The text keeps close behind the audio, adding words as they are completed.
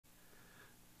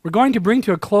We're going to bring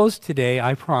to a close today,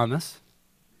 I promise,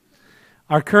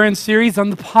 our current series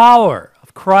on the power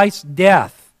of Christ's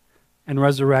death and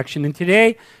resurrection. And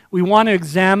today we want to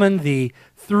examine the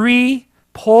three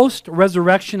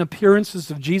post-resurrection appearances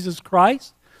of Jesus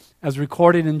Christ as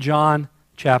recorded in John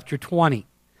chapter 20,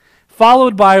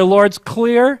 followed by our Lord's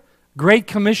clear Great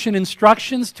Commission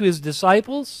instructions to his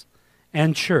disciples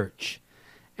and church,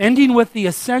 ending with the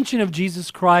ascension of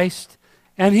Jesus Christ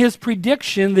and his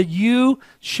prediction that you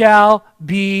shall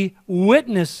be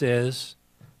witnesses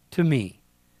to me.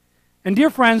 And dear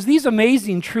friends, these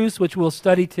amazing truths which we'll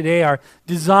study today are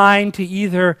designed to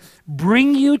either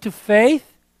bring you to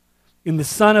faith in the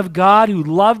Son of God who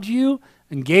loved you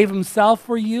and gave himself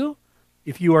for you,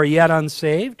 if you are yet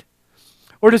unsaved,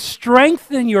 or to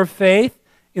strengthen your faith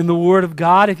in the Word of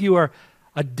God if you are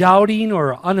a doubting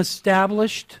or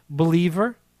unestablished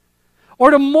believer, or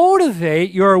to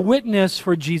motivate your witness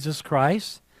for Jesus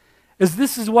Christ, as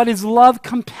this is what his love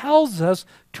compels us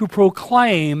to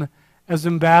proclaim as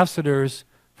ambassadors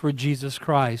for Jesus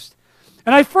Christ.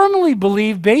 And I firmly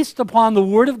believe, based upon the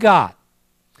Word of God,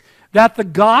 that the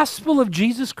gospel of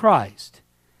Jesus Christ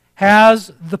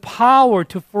has the power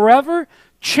to forever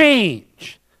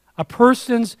change a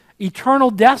person's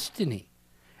eternal destiny,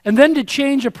 and then to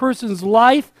change a person's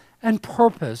life and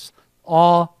purpose,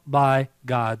 all by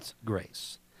God's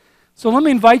grace. So let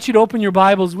me invite you to open your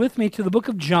Bibles with me to the book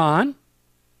of John,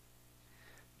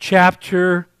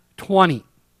 chapter 20.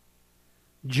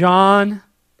 John,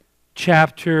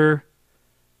 chapter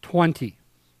 20.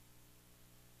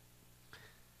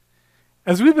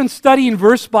 As we've been studying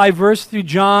verse by verse through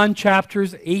John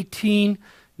chapters 18,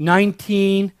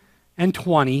 19, and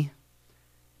 20,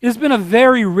 it has been a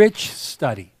very rich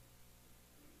study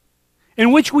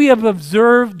in which we have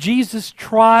observed Jesus'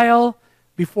 trial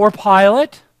before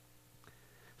Pilate,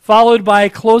 followed by a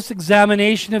close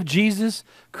examination of Jesus'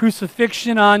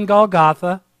 crucifixion on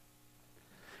Golgotha,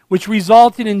 which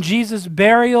resulted in Jesus'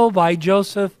 burial by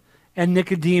Joseph and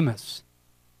Nicodemus.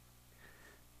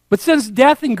 But since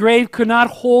death and grave could not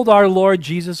hold our Lord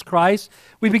Jesus Christ,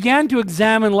 we began to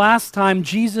examine last time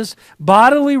Jesus'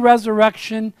 bodily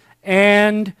resurrection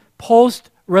and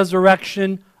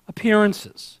post-resurrection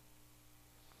appearances.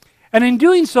 And in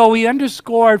doing so, we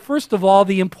underscored, first of all,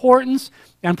 the importance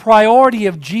and priority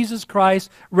of Jesus Christ's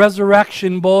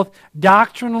resurrection, both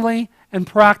doctrinally and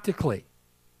practically.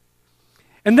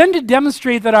 And then to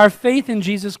demonstrate that our faith in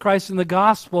Jesus Christ and the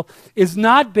gospel is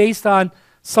not based on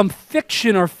some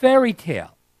fiction or fairy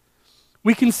tale,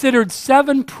 we considered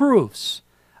 7 proofs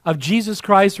of Jesus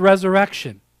Christ's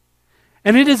resurrection.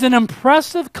 And it is an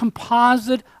impressive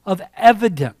composite of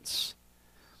evidence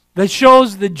that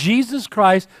shows that Jesus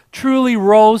Christ truly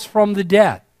rose from the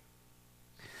dead.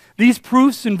 These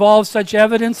proofs involve such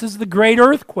evidence as the great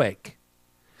earthquake,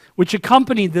 which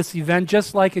accompanied this event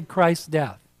just like at Christ's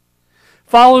death,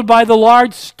 followed by the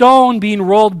large stone being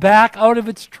rolled back out of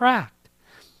its track.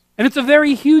 And it's a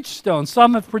very huge stone.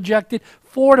 Some have projected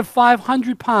 400 to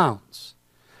 500 pounds,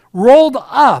 rolled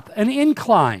up an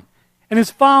incline, and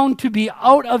is found to be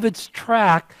out of its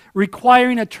track,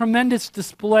 requiring a tremendous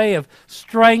display of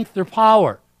strength or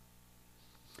power.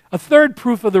 A third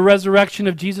proof of the resurrection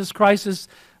of Jesus Christ is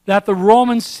that the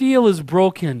Roman seal is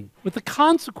broken, with the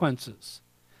consequences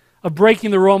of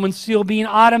breaking the Roman seal being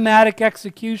automatic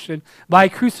execution by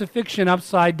crucifixion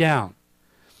upside down.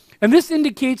 And this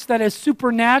indicates that a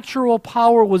supernatural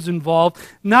power was involved,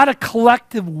 not a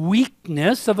collective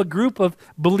weakness of a group of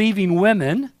believing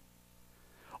women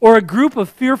or a group of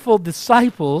fearful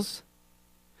disciples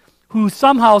who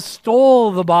somehow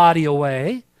stole the body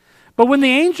away. But when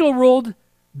the angel rolled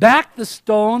back the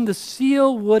stone, the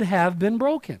seal would have been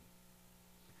broken.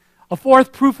 A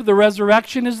fourth proof of the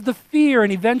resurrection is the fear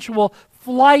and eventual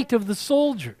flight of the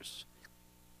soldiers,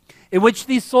 in which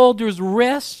these soldiers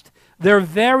risked their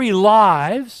very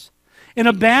lives in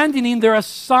abandoning their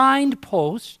assigned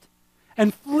post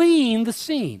and fleeing the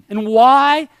scene. And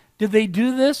why did they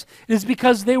do this? It is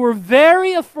because they were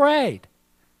very afraid,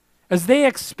 as they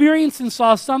experienced and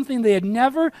saw something they had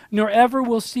never nor ever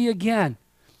will see again: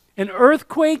 an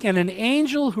earthquake and an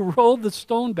angel who rolled the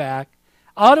stone back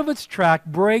out of its track,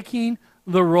 breaking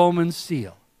the Roman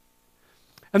seal.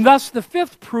 And thus the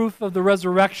fifth proof of the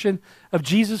resurrection of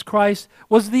Jesus Christ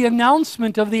was the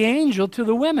announcement of the angel to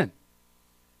the women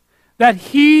that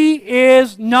he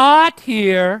is not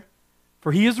here,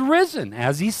 for he is risen,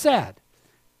 as he said.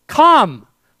 Come,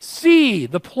 see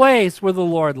the place where the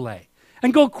Lord lay,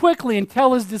 and go quickly and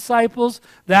tell his disciples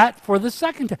that for the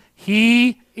second time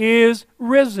he is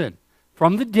risen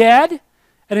from the dead,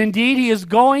 and indeed he is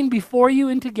going before you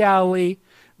into Galilee.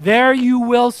 There you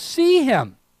will see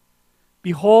him.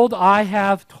 Behold, I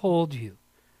have told you.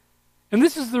 And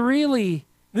this is really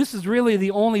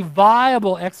the only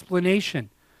viable explanation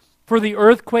for the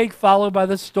earthquake followed by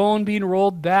the stone being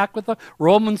rolled back with the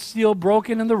Roman seal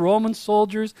broken and the Roman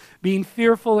soldiers being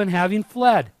fearful and having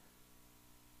fled.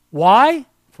 Why?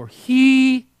 For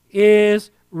he is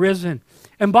risen.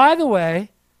 And by the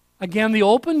way, again, the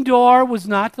open door was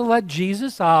not to let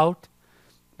Jesus out,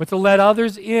 but to let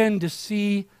others in to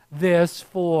see this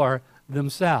for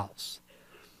themselves.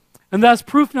 And thus,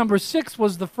 proof number 6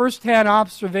 was the first-hand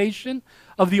observation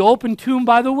of the open tomb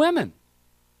by the women,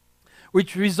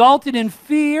 which resulted in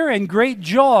fear and great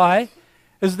joy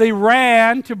as they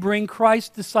ran to bring Christ's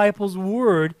disciples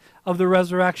word of the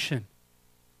resurrection.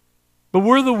 But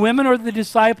were the women or the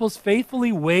disciples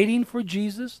faithfully waiting for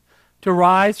Jesus to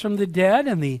rise from the dead?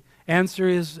 And the answer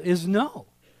is no.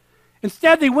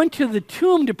 Instead, they went to the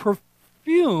tomb to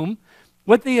perfume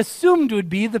what they assumed would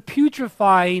be the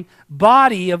putrefying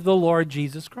body of the Lord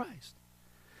Jesus Christ.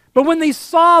 But when they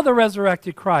saw the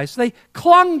resurrected Christ, they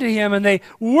clung to him and they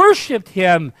worshiped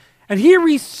him, and he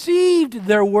received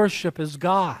their worship as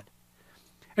God.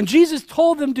 And Jesus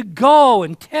told them to go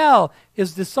and tell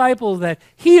his disciples that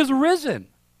he is risen,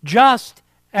 just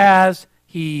as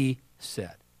he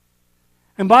said.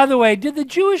 And by the way, did the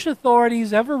Jewish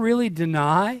authorities ever really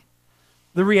deny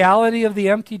the reality of the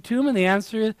empty tomb? And the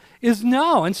answer is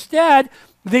no. Instead,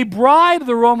 they bribed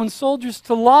the Roman soldiers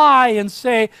to lie and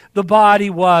say the body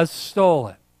was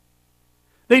stolen.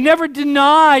 They never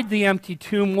denied the empty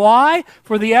tomb. Why?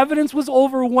 For the evidence was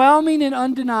overwhelming and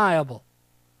undeniable.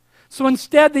 So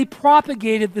instead, they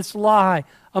propagated this lie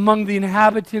among the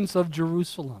inhabitants of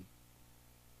Jerusalem.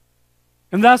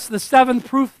 And thus, the seventh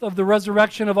proof of the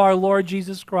resurrection of our Lord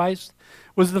Jesus Christ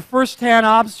was the first-hand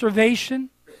observation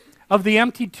of the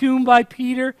empty tomb by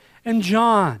Peter and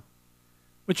John,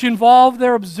 which involved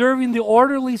their observing the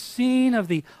orderly scene of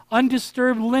the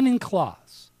undisturbed linen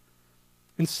cloths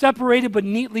and separated but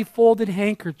neatly folded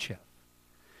handkerchief.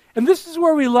 And this is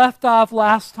where we left off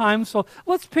last time, so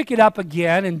let's pick it up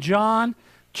again in John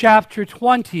chapter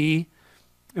 20,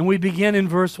 and we begin in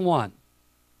verse 1.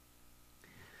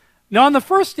 Now on the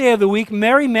first day of the week,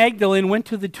 Mary Magdalene went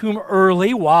to the tomb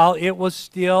early while it was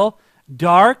still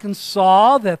dark and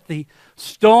saw that the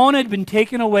stone had been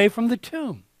taken away from the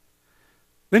tomb.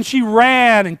 Then she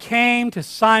ran and came to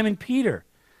Simon Peter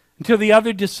and to the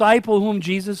other disciple whom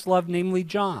Jesus loved, namely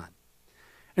John,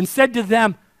 and said to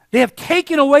them, "They have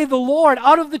taken away the Lord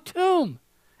out of the tomb,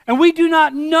 and we do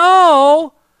not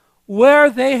know where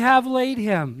they have laid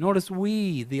him." Notice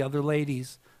we, the other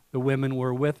ladies, the women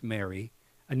were with Mary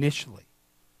initially.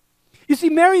 You see,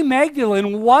 Mary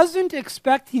Magdalene wasn't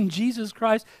expecting Jesus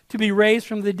Christ to be raised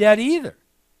from the dead either.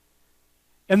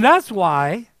 And that's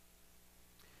why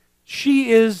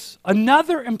she is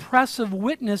another impressive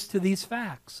witness to these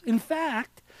facts. In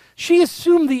fact, she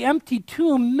assumed the empty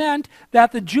tomb meant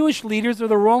that the Jewish leaders or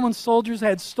the Roman soldiers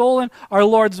had stolen our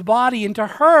Lord's body. And to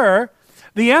her,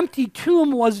 the empty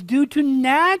tomb was due to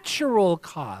natural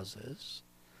causes,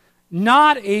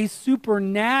 not a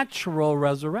supernatural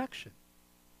resurrection.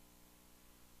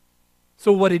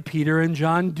 So what did Peter and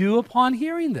John do upon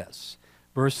hearing this?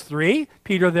 Verse 3,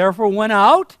 Peter therefore went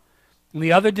out, and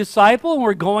the other disciple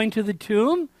were going to the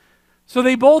tomb. So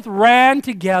they both ran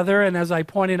together, and as I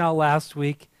pointed out last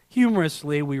week,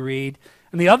 humorously we read,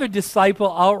 and the other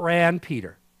disciple outran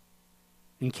Peter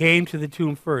and came to the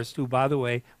tomb first, who, by the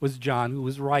way, was John, who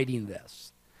was writing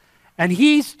this. And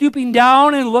he, stooping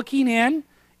down and looking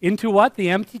into what?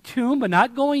 The empty tomb, but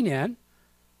not going in,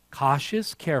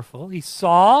 cautious, careful, he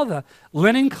saw the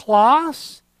linen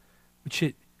cloths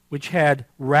which had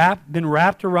been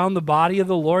wrapped around the body of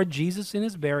the Lord Jesus in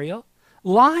his burial,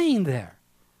 lying there.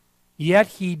 Yet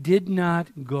he did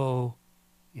not go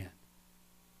in.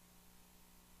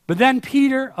 But then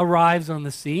Peter arrives on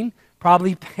the scene,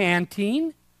 probably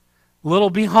panting, a little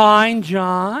behind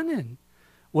John. And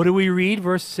what do we read?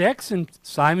 Verse 6, and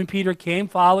Simon Peter came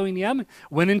following him,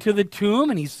 went into the tomb,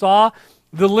 and he saw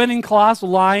the linen cloths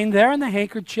lying there and the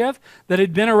handkerchief that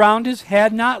had been around his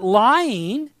head, not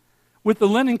lying with the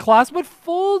linen cloths, but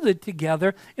folded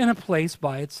together in a place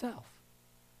by itself.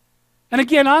 And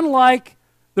again, unlike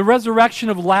the resurrection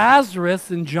of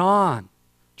Lazarus in John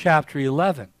chapter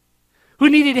 11, who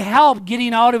needed help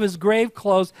getting out of his grave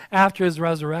clothes after his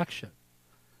resurrection,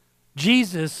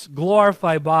 Jesus'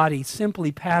 glorified body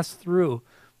simply passed through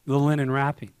the linen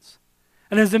wrappings.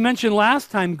 And as I mentioned last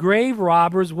time, grave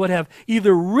robbers would have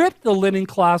either ripped the linen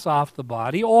cloths off the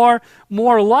body or,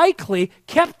 more likely,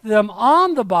 kept them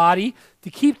on the body to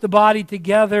keep the body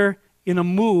together in a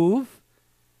move.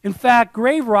 In fact,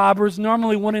 grave robbers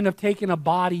normally wouldn't have taken a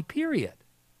body, period.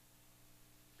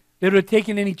 They would have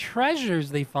taken any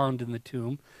treasures they found in the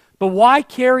tomb. But why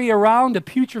carry around a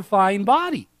putrefying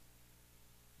body?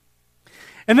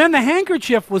 And then the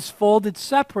handkerchief was folded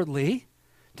separately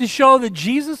to show that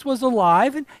Jesus was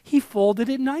alive, and he folded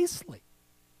it nicely.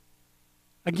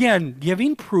 Again,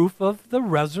 giving proof of the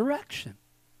resurrection.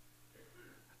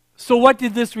 So what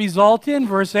did this result in?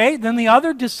 Verse 8, then the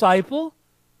other disciple,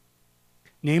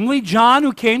 namely John,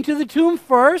 who came to the tomb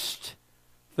first,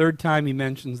 third time he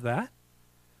mentions that,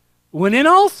 went in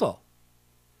also.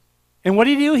 And what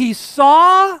did he do? He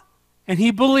saw and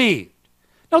he believed.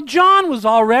 Now, John was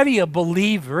already a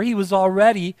believer. He was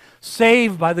already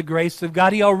saved by the grace of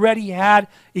God. He already had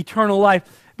eternal life.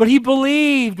 But he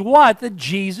believed what? That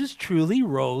Jesus truly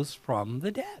rose from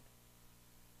the dead.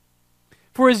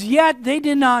 For as yet they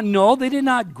did not know, they did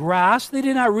not grasp, they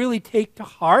did not really take to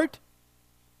heart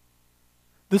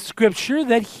the scripture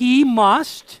that he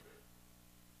must,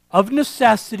 of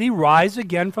necessity, rise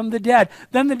again from the dead.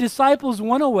 Then the disciples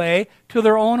went away to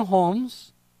their own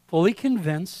homes, fully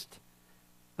convinced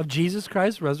of Jesus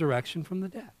Christ's resurrection from the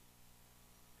dead.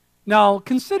 Now,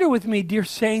 consider with me, dear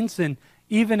saints, and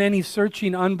even any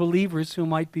searching unbelievers who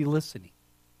might be listening,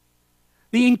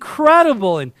 the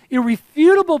incredible and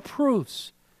irrefutable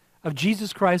proofs of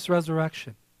Jesus Christ's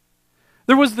resurrection.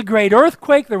 There was the great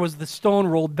earthquake, there was the stone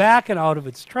rolled back and out of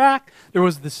its track, there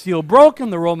was the seal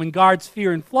broken, the Roman guards'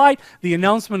 fear and flight, the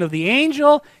announcement of the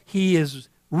angel, he is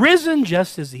risen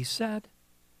just as he said.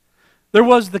 There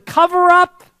was the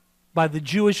cover-up by the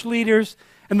Jewish leaders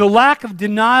and the lack of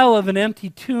denial of an empty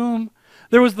tomb.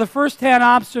 There was the first-hand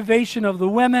observation of the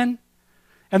women,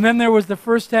 and then there was the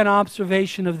first-hand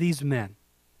observation of these men,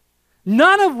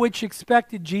 none of which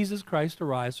expected Jesus Christ to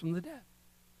rise from the dead.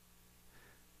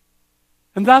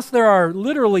 And thus there are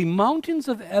literally mountains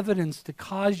of evidence to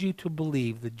cause you to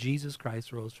believe that Jesus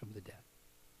Christ rose from the dead.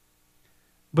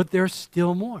 But there's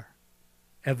still more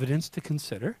evidence to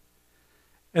consider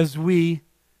as we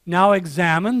now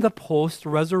examine the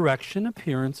post-resurrection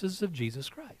appearances of Jesus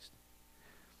Christ.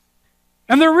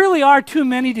 And there really are too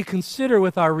many to consider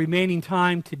with our remaining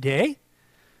time today.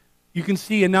 You can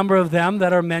see a number of them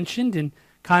that are mentioned in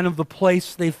kind of the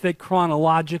place they fit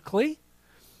chronologically.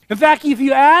 In fact, if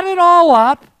you add it all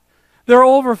up, there are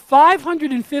over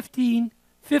 515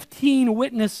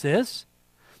 witnesses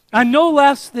on no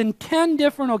less than 10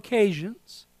 different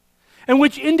occasions in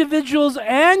which individuals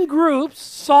and groups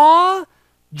saw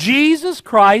Jesus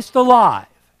Christ alive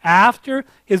after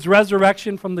his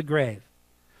resurrection from the grave.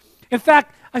 In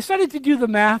fact, I started to do the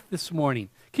math this morning.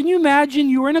 Can you imagine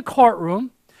you were in a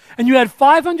courtroom and you had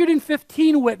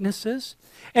 515 witnesses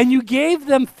and you gave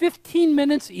them 15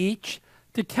 minutes each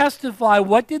to testify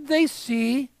what did they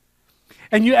see,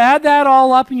 and you add that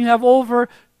all up and you have over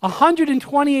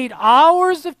 128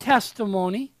 hours of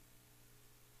testimony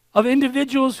of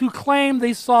individuals who claim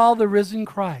they saw the risen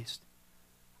Christ.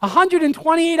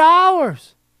 128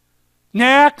 hours.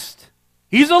 Next.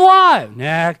 He's alive.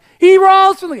 Next. He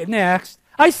rose from the dead. Next.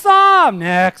 I saw him.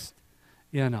 Next.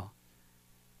 You know.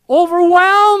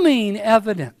 Overwhelming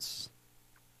evidence.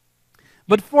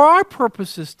 But for our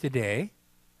purposes today,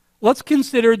 let's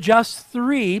consider just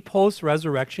 3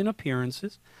 post-resurrection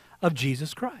appearances of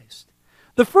Jesus Christ.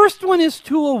 The first one is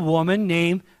to a woman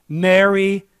named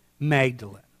Mary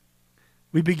Magdalene.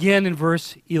 We begin in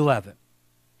verse 11.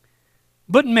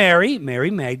 But Mary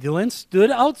Magdalene,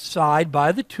 stood outside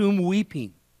by the tomb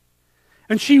weeping.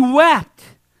 And she wept.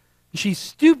 She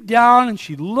stooped down and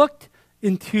she looked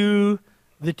into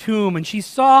the tomb. And she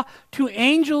saw 2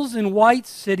 angels in white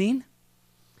sitting,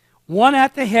 one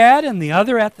at the head and the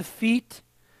other at the feet,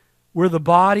 where the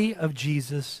body of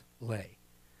Jesus lay.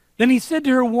 Then he said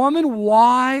to her, Woman,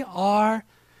 why are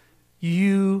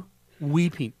you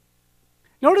weeping?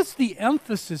 Notice the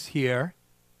emphasis here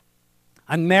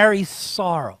on Mary's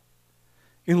sorrow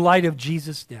in light of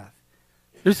Jesus' death.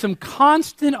 There's some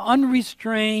constant,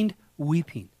 unrestrained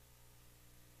weeping.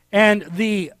 And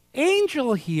the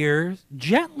angel here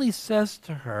gently says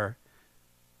to her,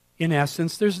 in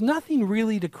essence, there's nothing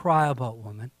really to cry about,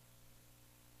 woman.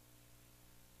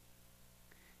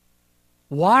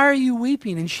 Why are you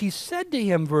weeping? And she said to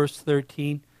him, verse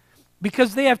 13,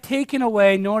 because they have taken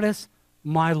away, notice,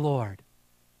 my Lord.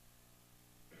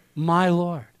 My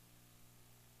Lord.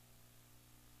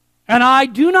 And I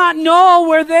do not know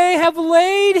where they have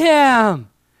laid him.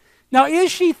 Now,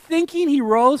 is she thinking he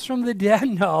rose from the dead?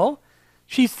 No.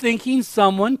 She's thinking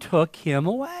someone took him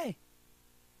away.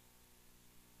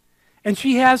 And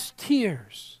she has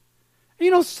tears.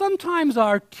 You know, sometimes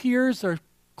our tears are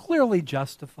clearly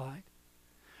justified.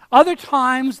 Other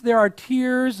times there are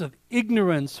tears of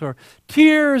ignorance or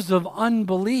tears of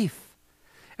unbelief.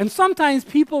 And sometimes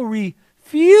people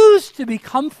refused to be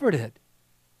comforted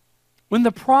when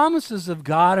the promises of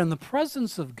God and the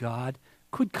presence of God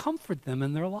could comfort them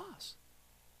in their loss.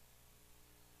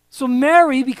 So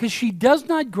Mary, because she does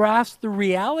not grasp the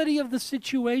reality of the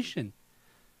situation,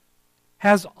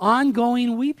 has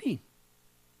ongoing weeping.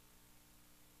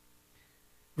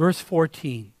 Verse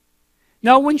 14.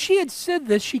 Now when she had said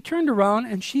this, she turned around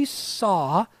and she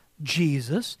saw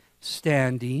Jesus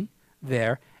standing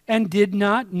there and did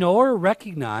not know or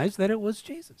recognize that it was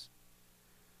Jesus.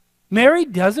 Mary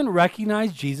doesn't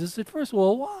recognize Jesus at first.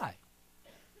 Well, why?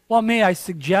 Well, may I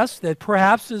suggest that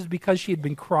perhaps it's because she had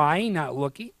been crying, not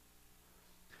looking?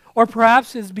 Or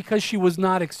perhaps it's because she was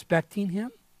not expecting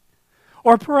him?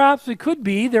 Or perhaps it could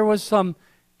be there was some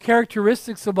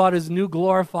characteristics about his new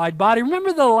glorified body.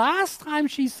 Remember the last time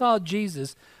she saw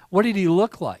Jesus, what did he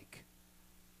look like?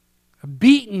 A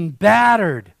beaten,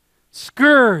 battered,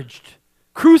 scourged,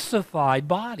 crucified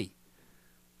body.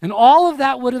 And all of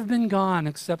that would have been gone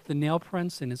except the nail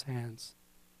prints in his hands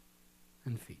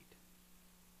and feet.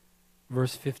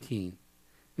 Verse 15.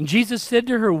 And Jesus said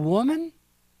to her, "Woman,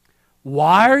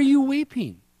 why are you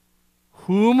weeping?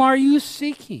 Whom are you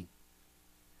seeking?"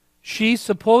 She,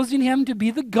 supposing him to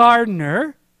be the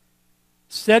gardener,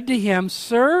 said to him,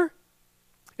 "Sir,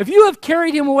 if you have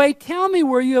carried him away, tell me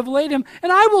where you have laid him,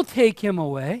 and I will take him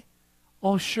away."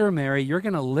 Oh, sure, Mary, you're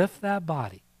going to lift that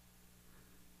body.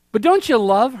 But don't you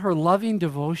love her loving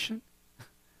devotion?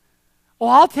 Oh,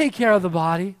 I'll take care of the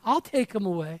body. I'll take him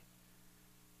away.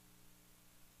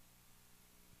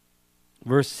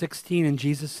 Verse 16, and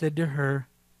Jesus said to her,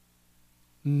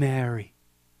 "Mary."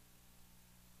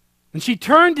 And she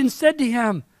turned and said to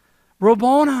him,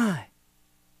 "Rabboni,"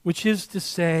 which is to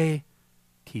say,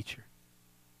 teacher.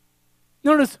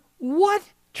 Notice, what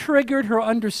triggered her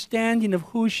understanding of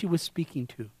who she was speaking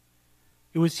to?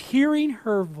 It was hearing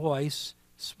her voice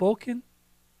spoken,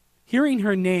 hearing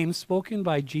her name spoken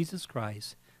by Jesus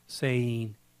Christ,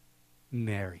 saying,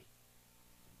 Mary.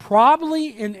 Probably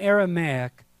in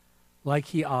Aramaic, like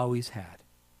he always had.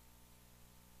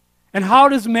 And how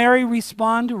does Mary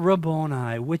respond?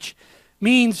 Rabboni, which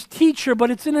means teacher,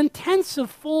 but it's an intensive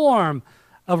form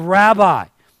of rabbi.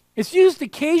 It's used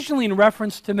occasionally in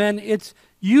reference to men. It's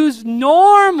used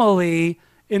normally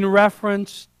in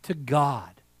reference to God.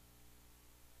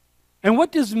 And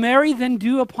what does Mary then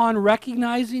do upon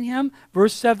recognizing him?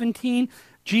 Verse 17,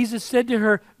 Jesus said to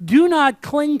her, "Do not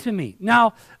cling to me."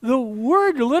 Now, the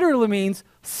word literally means,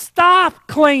 stop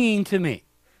clinging to me.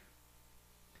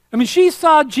 I mean, she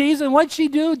saw Jesus, and what'd she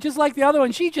do? Just like the other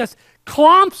one, she just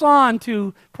clomps on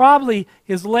to probably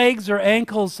his legs or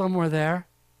ankles somewhere there,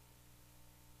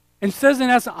 and says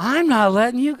in essence, "I'm not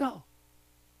letting you go."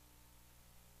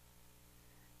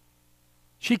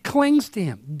 She clings to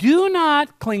him. "Do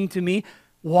not cling to me."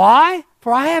 Why?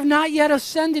 "For I have not yet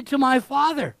ascended to my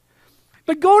Father.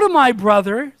 But go to my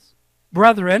brethren,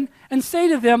 and say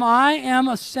to them, I am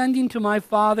ascending to my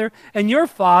Father and your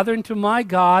Father, and to my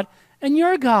God and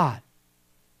your God."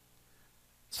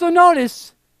 So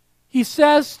notice, he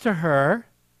says to her,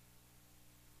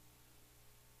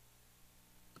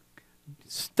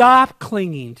 stop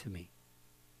clinging to me.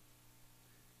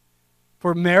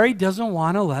 For Mary doesn't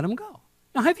want to let him go.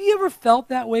 Now, have you ever felt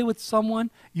that way with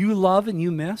someone you love and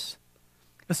you miss?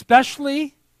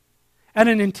 Especially at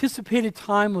an anticipated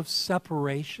time of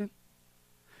separation.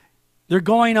 They're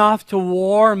going off to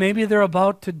war, maybe they're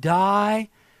about to die.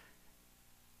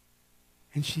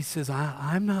 And she says,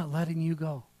 I'm not letting you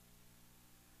go.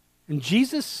 And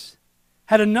Jesus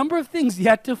had a number of things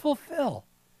yet to fulfill,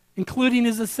 including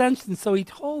his ascension. So he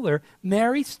told her,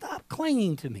 "Mary, stop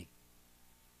clinging to me.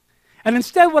 And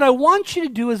instead, what I want you to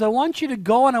do is I want you to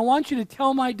go and I want you to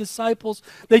tell my disciples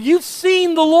that you've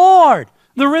seen the Lord,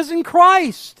 the risen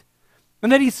Christ,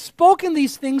 and that he's spoken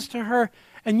these things to her."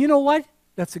 And you know what?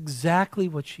 That's exactly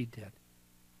what she did.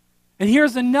 And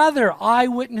here's another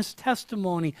eyewitness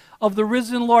testimony of the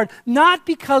risen Lord, not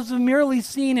because of merely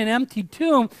seeing an empty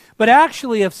tomb, but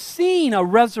actually of seeing a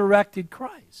resurrected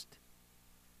Christ.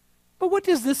 But what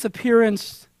does this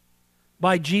appearance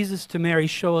by Jesus to Mary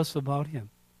show us about him?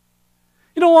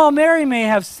 You know, while Mary may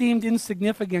have seemed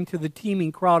insignificant to the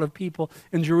teeming crowd of people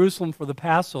in Jerusalem for the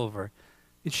Passover,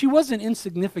 she wasn't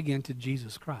insignificant to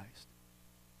Jesus Christ.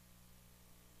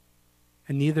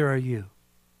 And neither are you.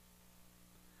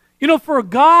 You know, for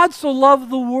God so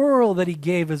loved the world that he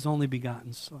gave his only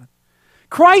begotten Son.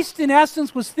 Christ, in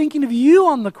essence, was thinking of you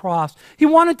on the cross. He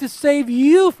wanted to save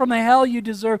you from a hell you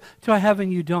deserve to a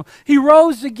heaven you don't. He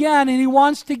rose again, and he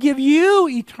wants to give you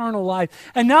eternal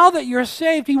life. And now that you're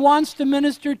saved, he wants to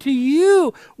minister to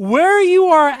you where you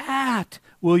are at.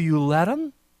 Will you let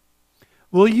him?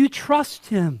 Will you trust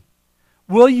him?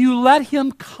 Will you let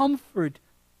him comfort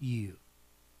you?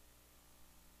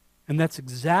 And that's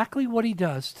exactly what he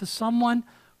does to someone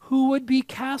who would be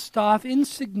cast off,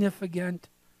 insignificant.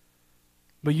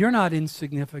 But you're not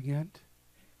insignificant.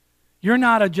 You're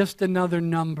not just another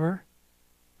number.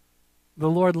 The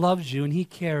Lord loves you and he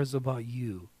cares about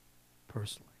you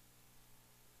personally.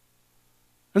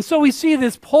 And so we see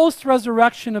this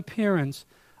post-resurrection appearance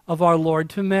of our Lord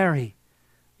to Mary.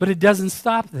 But it doesn't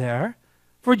stop there.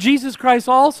 For Jesus Christ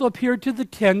also appeared to the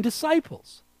 10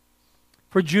 disciples.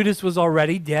 For Judas was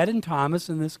already dead and Thomas,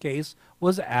 in this case,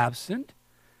 was absent.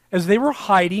 As they were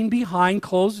hiding behind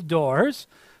closed doors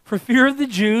for fear of the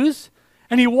Jews,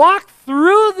 and he walked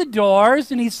through the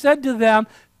doors and he said to them,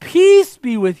 "Peace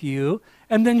be with you,"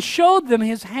 and then showed them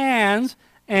his hands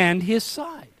and his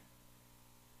side.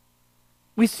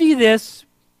 We see this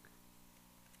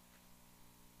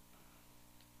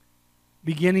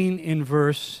beginning in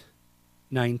verse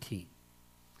 19.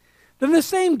 Then the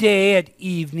same day at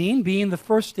evening, being the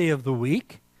first day of the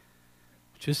week,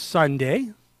 which is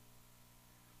Sunday,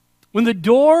 when the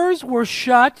doors were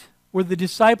shut where the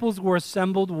disciples were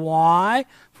assembled, why?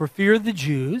 For fear of the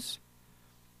Jews,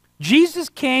 Jesus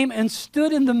came and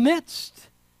stood in the midst.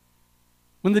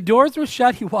 When the doors were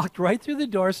shut, he walked right through the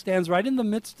door, stands right in the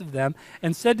midst of them,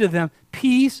 and said to them,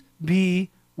 "Peace be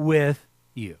with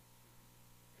you."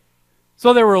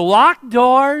 So there were locked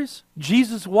doors.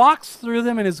 Jesus walks through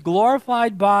them in his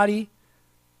glorified body.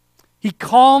 He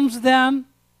calms them,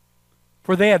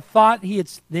 for they had thought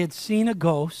they had seen a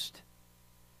ghost.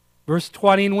 Verse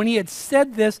 20, and when he had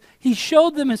said this, he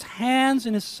showed them his hands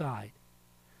and his side.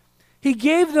 He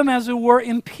gave them, as it were,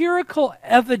 empirical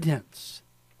evidence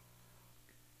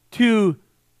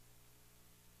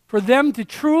for them to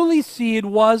truly see it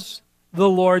was the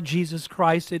Lord Jesus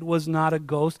Christ. It was not a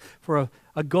ghost. For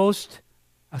a ghost,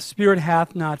 a spirit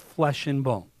hath not flesh and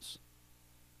bones.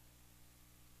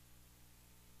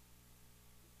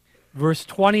 Verse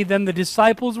 20, then the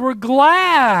disciples were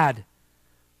glad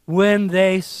when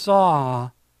they saw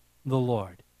the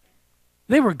Lord.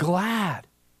 They were glad.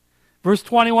 Verse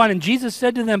 21, and Jesus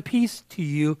said to them, "Peace to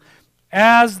you.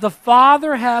 As the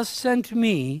Father has sent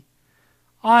me,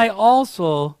 I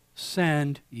also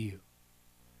send you."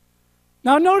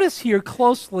 Now notice here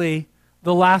closely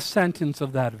the last sentence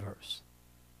of that verse.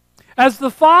 As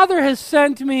the Father has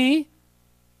sent me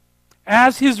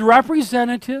as his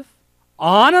representative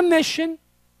on a mission,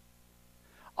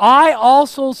 I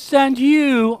also send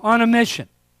you on a mission.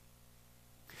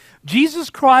 Jesus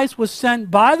Christ was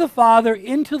sent by the Father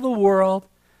into the world,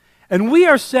 and we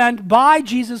are sent by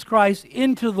Jesus Christ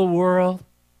into the world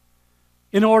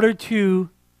in order to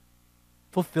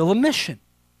fulfill a mission,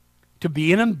 to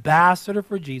be an ambassador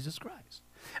for Jesus Christ.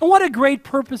 And what a great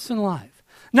purpose in life.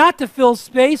 Not to fill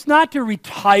space, not to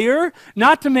retire,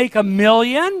 not to make a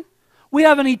million. We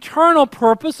have an eternal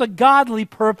purpose, a godly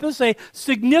purpose, a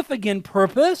significant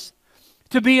purpose,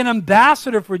 to be an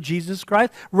ambassador for Jesus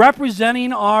Christ,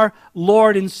 representing our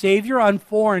Lord and Savior on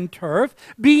foreign turf,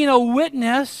 being a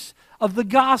witness of the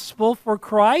gospel for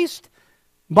Christ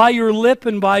by your lip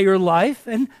and by your life.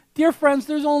 And dear friends,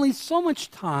 there's only so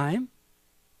much time.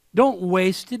 Don't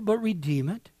waste it, but redeem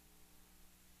it.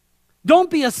 Don't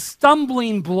be a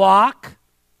stumbling block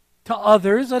to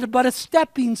others, but a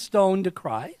stepping stone to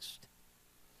Christ.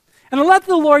 And let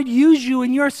the Lord use you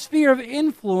in your sphere of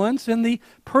influence in the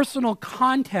personal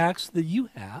contacts that you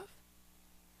have.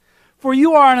 For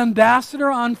you are an ambassador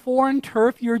on foreign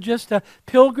turf. You're just a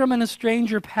pilgrim and a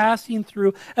stranger passing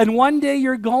through. And one day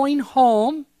you're going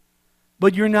home,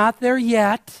 but you're not there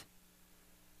yet.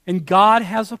 And God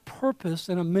has a purpose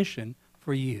and a mission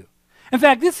for you. In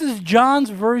fact, this is John's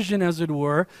version, as it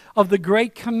were, of the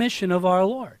Great Commission of our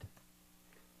Lord.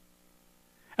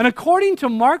 And according to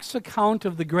Mark's account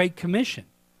of the Great Commission,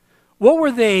 what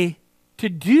were they to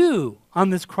do on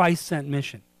this Christ-sent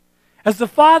mission? As the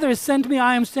Father has sent me,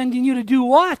 I am sending you to do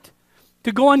what?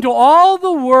 To go into all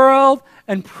the world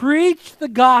and preach the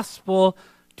gospel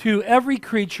to every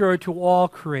creature or to all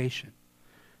creation.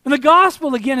 And the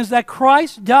gospel, again, is that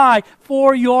Christ died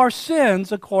for your sins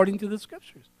according to the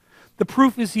Scriptures. The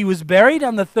proof is he was buried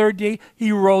on the third day.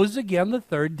 He rose again the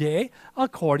third day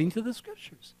according to the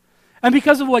Scriptures. And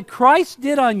because of what Christ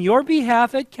did on your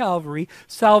behalf at Calvary,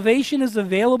 salvation is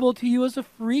available to you as a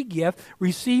free gift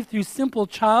received through simple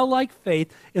childlike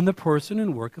faith in the person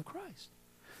and work of Christ.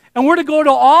 And we're to go to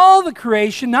all the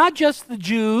creation, not just the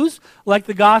Jews, like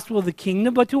the gospel of the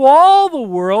kingdom, but to all the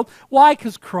world. Why?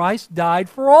 Because Christ died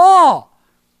for all.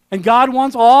 And God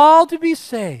wants all to be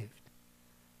saved.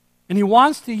 And he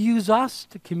wants to use us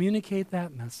to communicate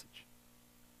that message.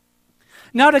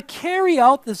 Now, to carry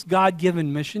out this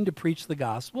God-given mission to preach the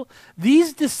gospel,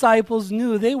 these disciples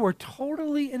knew they were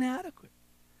totally inadequate.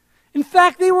 In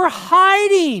fact, they were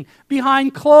hiding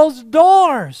behind closed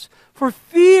doors for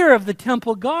fear of the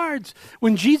temple guards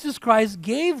when Jesus Christ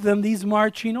gave them these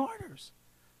marching orders.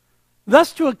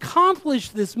 Thus, to accomplish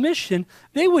this mission,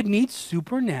 they would need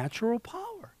supernatural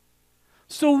power.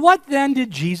 So what then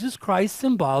did Jesus Christ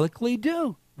symbolically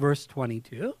do? Verse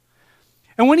 22.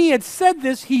 And when he had said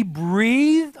this, he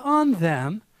breathed on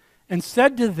them and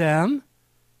said to them,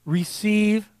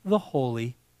 receive the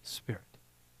Holy Spirit.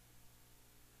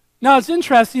 Now it's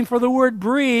interesting, for the word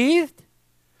breathed,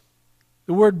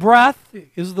 the word breath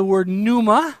is the word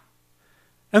pneuma,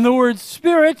 and the word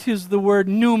spirit is the word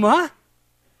pneuma.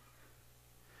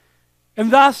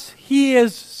 And thus he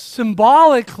is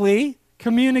symbolically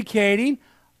communicating,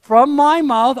 from my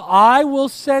mouth I will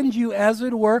send you, as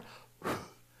it were,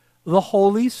 the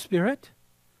Holy Spirit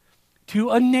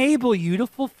to enable you to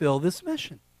fulfill this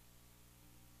mission.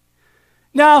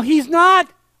 Now, he's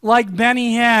not like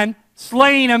Benny Hinn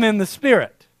slaying them in the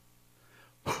Spirit.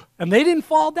 And they didn't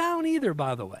fall down either,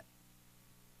 by the way.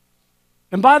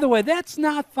 And by the way, that's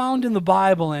not found in the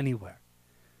Bible anywhere.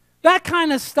 That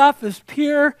kind of stuff is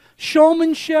pure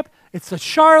showmanship. It's a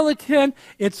charlatan.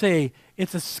 It's a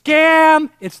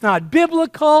scam. It's not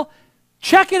biblical.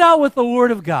 Check it out with the Word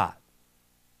of God.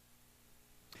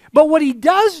 But what he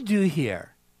does do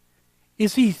here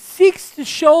is he seeks to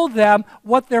show them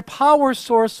what their power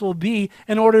source will be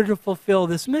in order to fulfill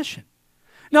this mission.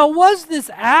 Now, was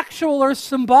this actual or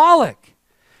symbolic?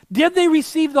 Did they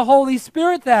receive the Holy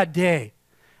Spirit that day?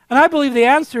 And I believe the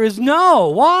answer is no.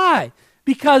 Why?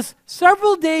 Because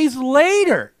several days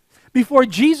later, before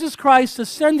Jesus Christ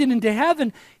ascended into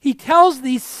heaven, he tells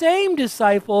these same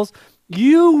disciples,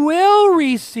 you will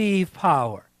receive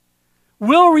power.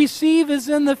 Will receive is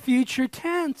in the future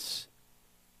tense.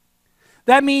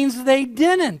 That means they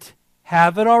didn't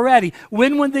have it already.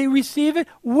 When would they receive it?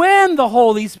 When the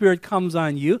Holy Spirit comes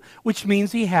on you, which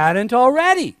means he hadn't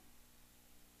already.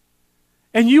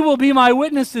 And you will be my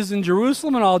witnesses in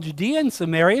Jerusalem and all Judea and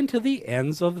Samaria and to the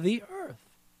ends of the earth.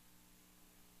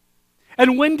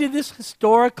 And when did this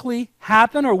historically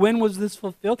happen, or when was this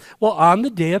fulfilled? Well, on the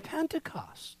day of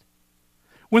Pentecost,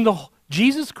 when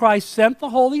Jesus Christ sent the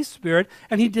Holy Spirit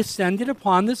and he descended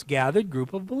upon this gathered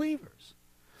group of believers.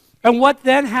 And what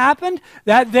then happened?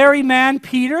 That very man,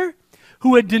 Peter,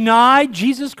 who had denied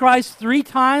Jesus Christ 3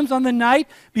 times on the night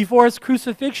before his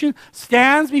crucifixion,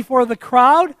 stands before the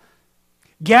crowd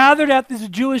gathered at this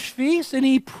Jewish feast, and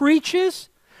he preaches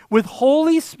with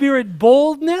Holy Spirit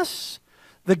boldness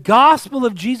the gospel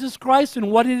of Jesus Christ.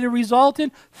 And what did it result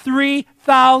in?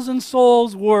 3,000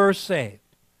 souls were saved.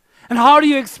 And how do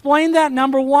you explain that?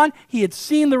 Number 1, he had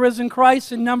seen the risen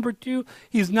Christ. And number 2,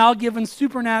 he's now given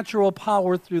supernatural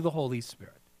power through the Holy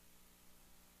Spirit.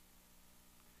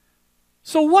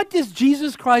 So what does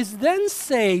Jesus Christ then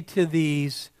say to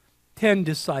these 10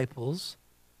 disciples?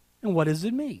 And what does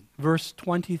it mean? Verse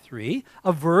 23,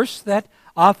 a verse that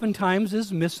oftentimes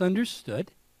is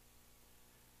misunderstood.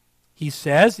 He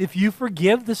says, if you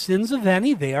forgive the sins of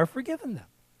any, they are forgiven them.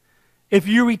 If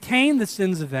you retain the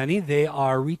sins of any, they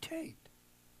are retained.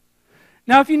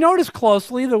 Now, if you notice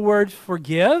closely, the words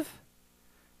forgive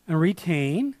and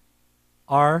retain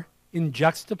are in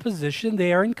juxtaposition.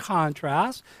 They are in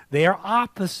contrast. They are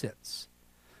opposites.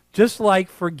 Just like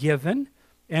forgiven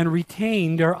and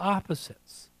retained are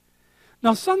opposites.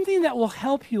 Now, something that will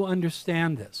help you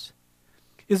understand this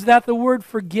is that the word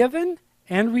forgiven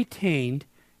and retained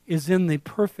is in the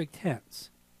perfect tense.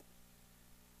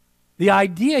 The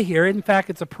idea here, in fact,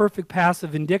 it's a perfect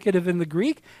passive indicative in the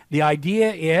Greek. The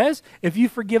idea is, if you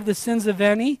forgive the sins of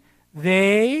any,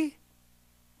 they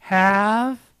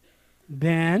have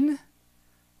been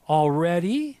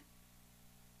already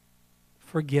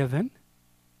forgiven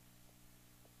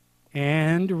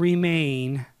and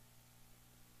remain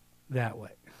that way.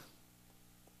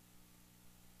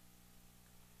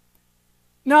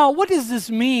 Now, what does this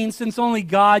mean, since only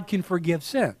God can forgive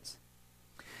sins?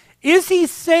 Is he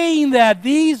saying that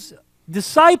these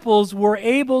disciples were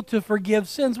able to forgive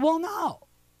sins? Well, no.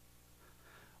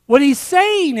 What he's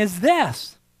saying is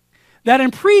this, that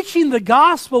in preaching the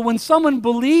gospel, when someone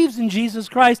believes in Jesus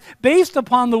Christ based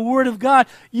upon the Word of God,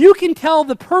 you can tell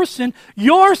the person,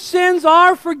 your sins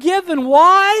are forgiven.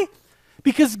 Why?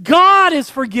 Because God has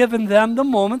forgiven them the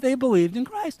moment they believed in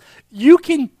Christ. You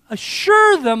can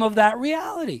assure them of that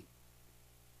reality.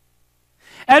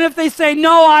 And if they say,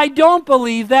 no, I don't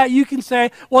believe that, you can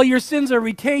say, well, your sins are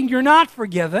retained, you're not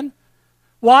forgiven.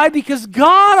 Why? Because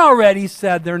God already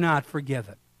said they're not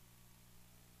forgiven.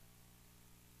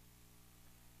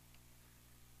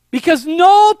 Because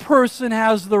no person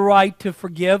has the right to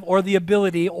forgive or the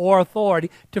ability or authority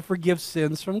to forgive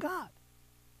sins from God.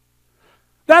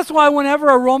 That's why whenever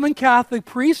a Roman Catholic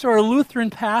priest or a Lutheran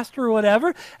pastor or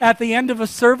whatever at the end of a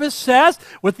service says,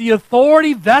 with the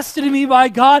authority vested in me by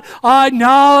God, I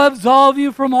now absolve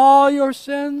you from all your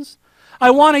sins,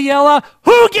 I want to yell out,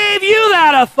 who gave you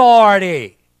that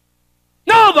authority?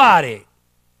 Nobody.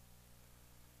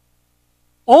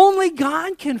 Only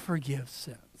God can forgive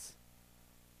sins.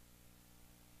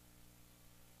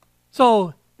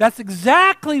 So that's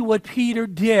exactly what Peter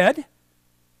did,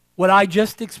 what I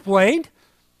just explained,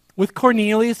 with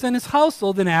Cornelius and his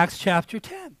household in Acts chapter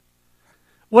 10.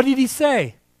 What did he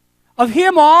say? Of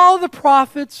him all the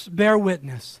prophets bear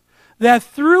witness, that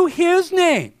through his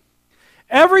name,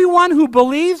 everyone who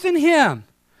believes in him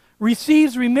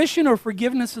receives remission or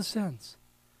forgiveness of sins.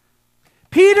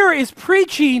 Peter is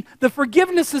preaching the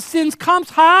forgiveness of sins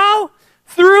comes how?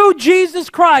 Through Jesus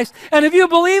Christ. And if you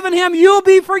believe in him, you'll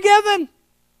be forgiven.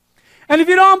 And if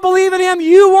you don't believe in him,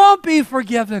 you won't be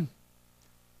forgiven.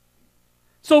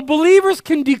 So believers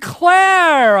can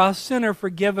declare a sinner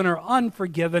forgiven or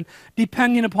unforgiven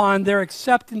depending upon their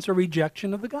acceptance or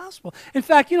rejection of the gospel. In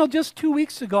fact, just 2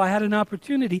 weeks ago, I had an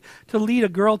opportunity to lead a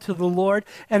girl to the Lord.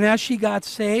 And as she got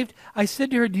saved, I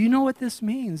said to her, do you know what this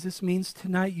means? This means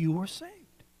tonight you were saved.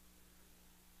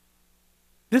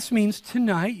 This means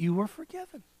tonight you were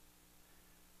forgiven.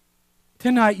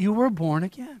 Tonight you were born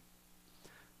again.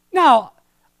 Now,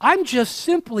 I'm just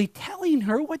simply telling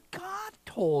her what God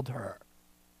told her,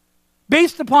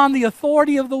 based upon the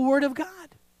authority of the Word of God.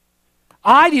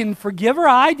 I didn't forgive her.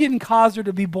 I didn't cause her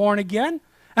to be born again.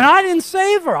 And I didn't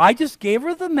save her. I just gave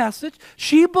her the message.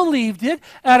 She believed it,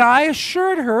 and I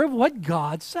assured her of what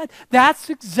God said. That's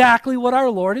exactly what our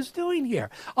Lord is doing here.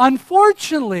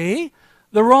 Unfortunately,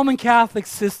 the Roman Catholic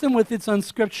system, with its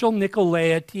unscriptural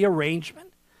Nicolaity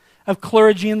arrangement of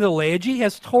clergy and the laity,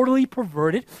 has totally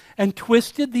perverted and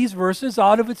twisted these verses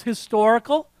out of its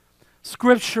historical,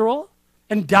 scriptural,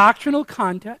 and doctrinal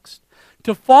context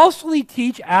to falsely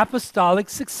teach apostolic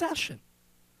succession,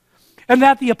 and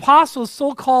that the apostles'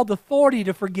 so-called authority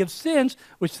to forgive sins,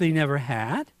 which they never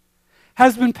had,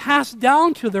 has been passed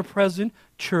down to their present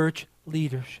church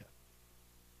leadership.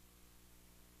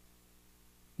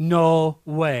 No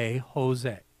way,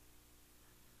 Jose.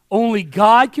 Only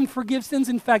God can forgive sins.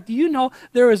 In fact, do you know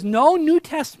there is no New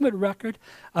Testament record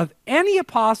of any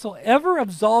apostle ever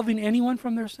absolving anyone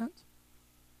from their sins?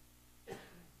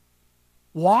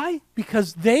 Why?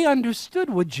 Because they understood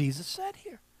what Jesus said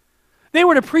here. They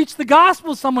were to preach the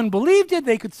gospel. Someone believed it.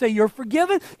 They could say, you're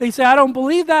forgiven. They say, I don't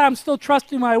believe that. I'm still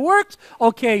trusting my works.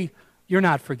 Okay, you're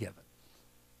not forgiven.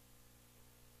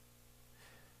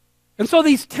 And so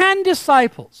these 10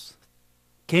 disciples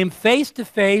came face to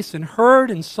face and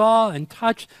heard and saw and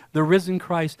touched the risen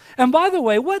Christ. And by the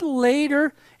way, what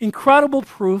later incredible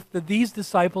proof that these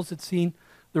disciples had seen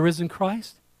the risen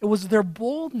Christ? It was their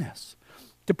boldness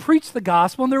to preach the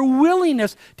gospel and their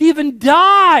willingness to even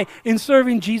die in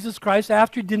serving Jesus Christ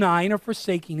after denying or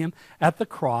forsaking him at the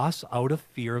cross out of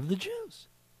fear of the Jews.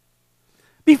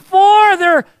 Before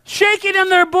they're shaking in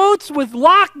their boots with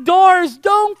locked doors,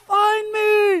 don't find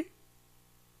me.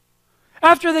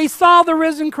 After they saw the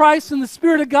risen Christ and the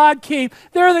Spirit of God came,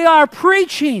 there they are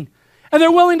preaching. And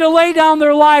they're willing to lay down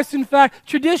their lives. In fact,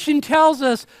 tradition tells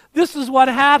us this is what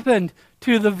happened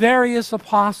to the various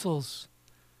apostles.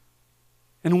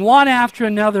 And one after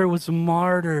another was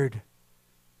martyred.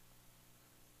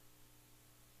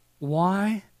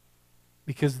 Why?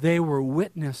 Because they were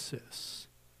witnesses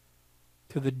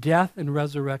to the death and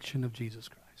resurrection of Jesus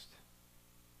Christ.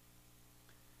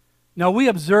 Now we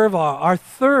observe our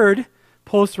third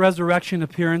post-resurrection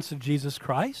appearance of Jesus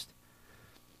Christ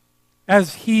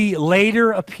as he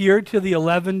later appeared to the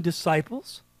 11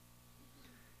 disciples,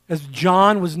 as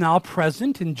John was now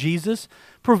present and Jesus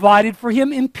provided for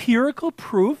him empirical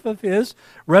proof of his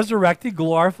resurrected,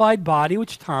 glorified body,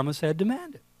 which Thomas had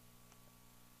demanded.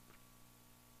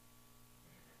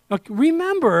 Now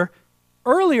remember,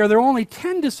 earlier there were only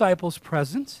 10 disciples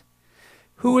present.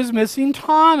 Who was missing?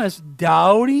 Thomas,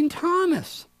 doubting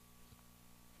Thomas.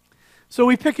 So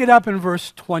we pick it up in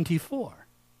verse 24.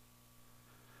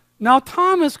 Now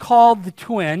Thomas, called the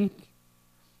twin,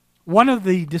 one of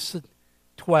the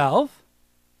 12,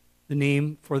 the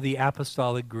name for the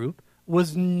apostolic group,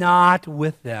 was not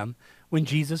with them when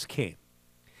Jesus came.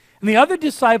 And the other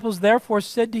disciples therefore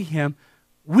said to him,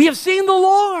 we have seen the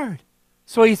Lord.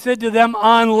 So he said to them,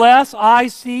 unless I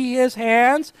see his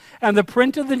hands and the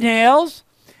print of the nails,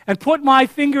 and put my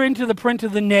finger into the print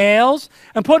of the nails,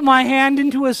 and put my hand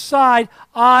into his side,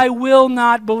 I will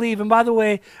not believe. And by the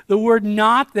way, the word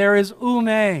not there is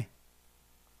ume.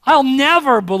 I'll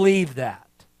never believe that.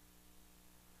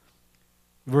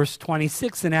 Verse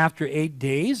 26, and after 8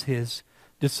 days, his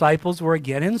disciples were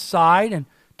again inside, and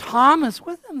Thomas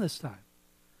with them this time.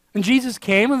 And Jesus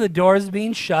came, and the doors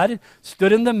being shut, and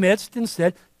stood in the midst and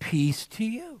said, "Peace to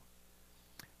you."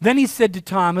 Then he said to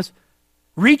Thomas,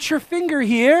 "Reach your finger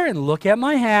here and look at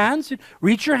my hands, and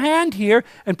reach your hand here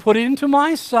and put it into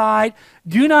my side.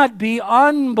 Do not be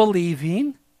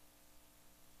unbelieving,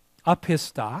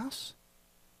 apistos,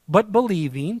 but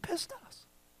believing, pistos."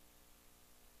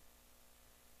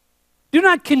 Do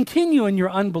not continue in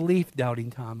your unbelief, doubting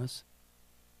Thomas.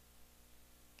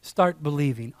 Start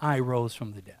believing, I rose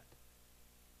from the dead.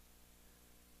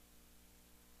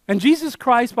 And Jesus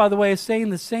Christ, by the way, is saying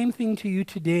the same thing to you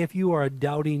today if you are a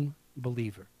doubting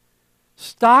believer.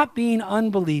 Stop being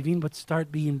unbelieving, but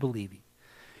start being believing.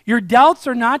 Your doubts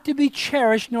are not to be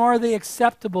cherished, nor are they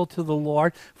acceptable to the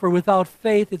Lord, for without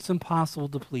faith it's impossible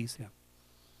to please Him.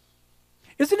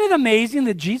 Isn't it amazing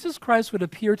that Jesus Christ would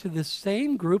appear to this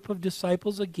same group of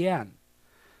disciples again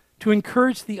to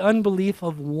encourage the unbelief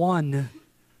of one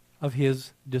of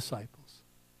His disciples?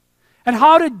 And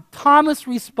how did Thomas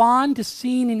respond to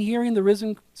seeing and hearing the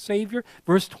risen Savior?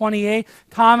 Verse 28,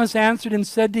 Thomas answered and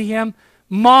said to Him,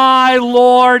 "My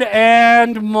Lord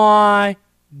and my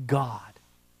God."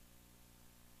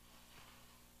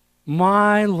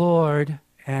 My Lord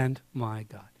and my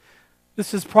God.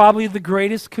 This is probably the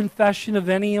greatest confession of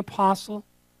any apostle,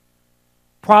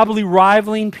 probably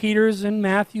rivaling Peter's in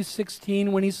Matthew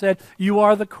 16 when he said, "You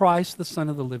are the Christ, the Son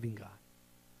of the living God."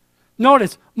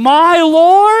 Notice, my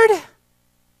Lord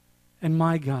and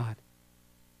my God.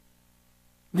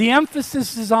 The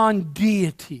emphasis is on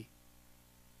deity.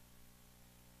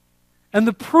 And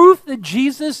the proof that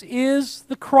Jesus is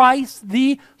the Christ,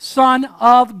 the Son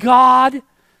of God,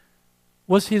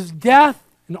 was His death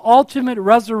and ultimate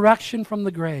resurrection from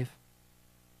the grave.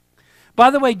 By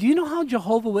the way, do you know how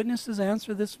Jehovah's Witnesses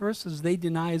answer this verse as they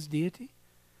deny His deity?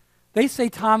 They say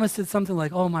Thomas said something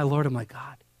like, "Oh, my Lord and my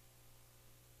God."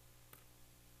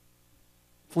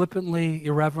 Flippantly,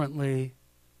 irreverently,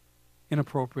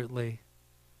 inappropriately.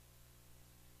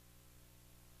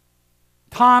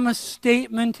 Thomas'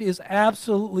 statement is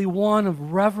absolutely one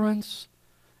of reverence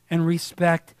and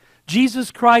respect.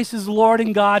 Jesus Christ is Lord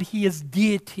and God. He is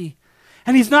deity.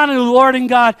 And He's not only Lord and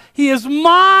God, He is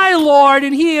my Lord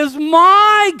and He is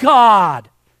my God.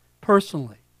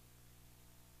 Personally.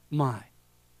 My.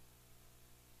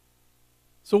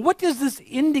 So what does this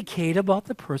indicate about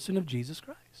the person of Jesus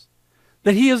Christ?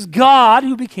 That He is God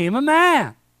who became a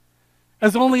man.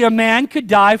 As only a man could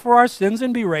die for our sins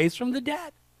and be raised from the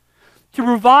dead. To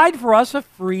provide for us a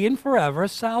free and forever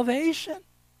salvation.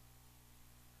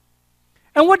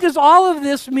 And what does all of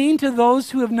this mean to those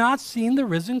who have not seen the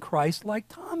risen Christ like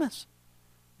Thomas?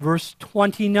 Verse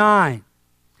 29.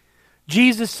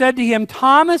 Jesus said to him,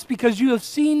 "Thomas, because you have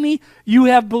seen me, you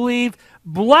have believed.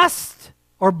 Blessed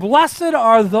or blessed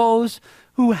are those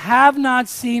who have not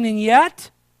seen and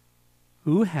yet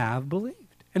who have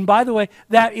believed." And by the way,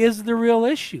 that is the real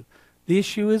issue. The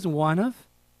issue is one of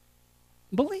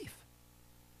belief.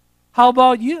 How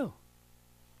about you?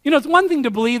 You know, it's one thing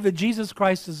to believe that Jesus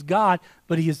Christ is God,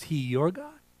 but is He your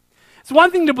God? It's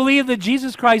one thing to believe that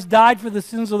Jesus Christ died for the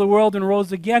sins of the world and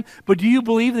rose again, but do you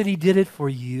believe that He did it for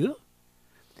you?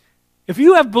 If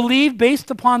you have believed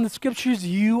based upon the Scriptures,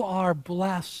 you are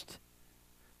blessed.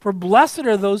 For blessed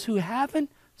are those who haven't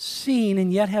seen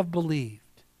and yet have believed.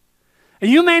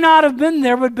 And you may not have been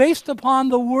there, but based upon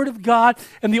the Word of God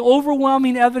and the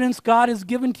overwhelming evidence God has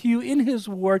given to you in His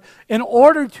Word, in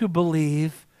order to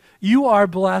believe, you are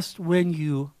blessed when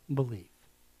you believe.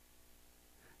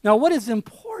 Now, what is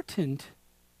important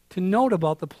to note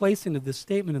about the placing of this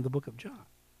statement in the book of John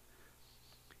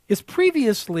is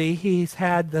previously He's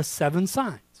had the 7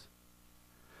 signs.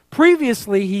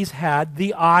 Previously, He's had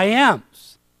the I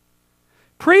ams.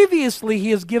 Previously, He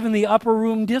has given the upper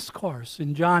room discourse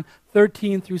in John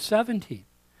 13 through 17.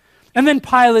 And then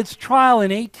Pilate's trial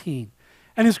in 18.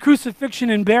 And His crucifixion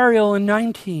and burial in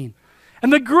 19.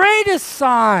 And the greatest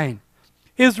sign,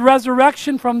 His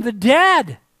resurrection from the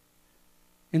dead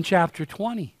in chapter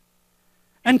 20.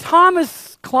 And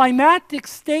Thomas' climactic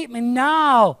statement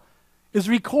now is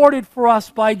recorded for us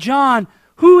by John.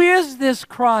 Who is this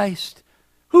Christ?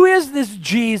 Who is this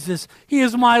Jesus? He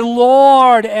is my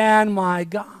Lord and my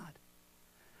God.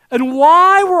 And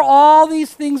why were all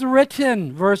these things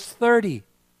written? Verse 30.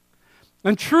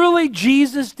 And truly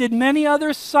Jesus did many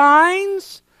other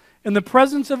signs in the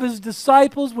presence of His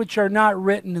disciples, which are not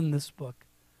written in this book.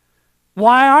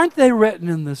 Why aren't they written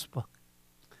in this book?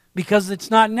 Because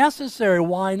it's not necessary.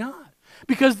 Why not?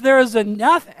 because there is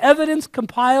enough evidence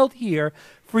compiled here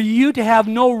for you to have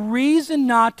no reason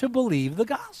not to believe the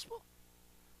gospel.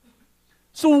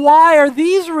 So why are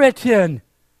these written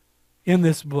in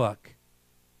this book?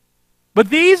 But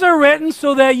these are written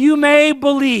so that you may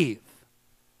believe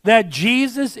that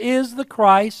Jesus is the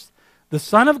Christ, the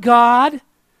Son of God,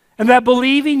 and that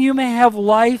believing you may have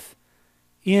life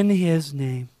in His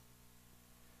name.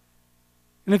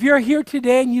 And if you're here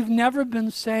today and you've never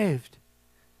been saved,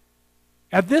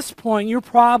 at this point your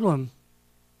problem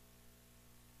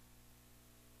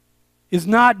is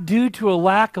not due to a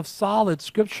lack of solid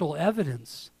scriptural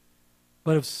evidence,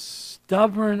 but of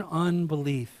stubborn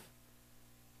unbelief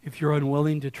if you're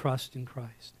unwilling to trust in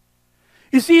Christ.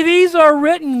 You see, these are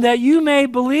written that you may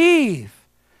believe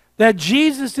that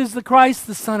Jesus is the Christ,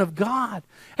 the Son of God.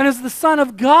 And as the Son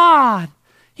of God,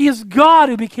 He is God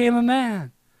who became a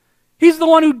man. He's the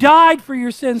one who died for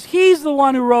your sins. He's the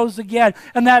one who rose again.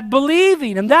 And that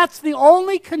believing, and that's the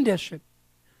only condition,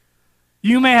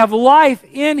 you may have life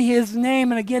in His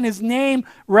name. And again, His name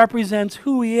represents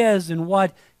who He is and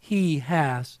what He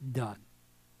has done.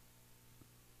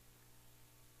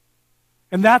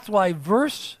 And that's why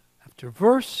verse after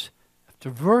verse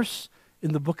after verse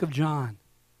in the book of John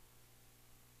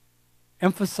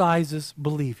emphasizes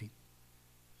believing.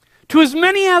 To as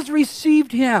many as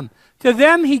received Him, to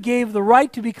them He gave the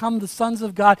right to become the sons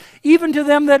of God, even to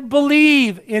them that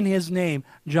believe in His name.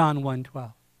 John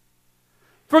 1:12.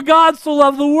 For God so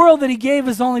loved the world that He gave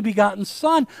His only begotten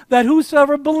Son, that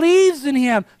whosoever believes in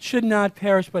Him should not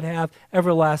perish but have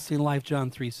everlasting life. John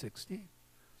 3:16.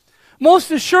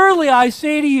 Most assuredly I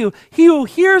say to you, he who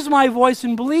hears my voice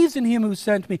and believes in Him who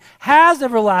sent me has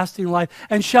everlasting life,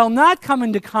 and shall not come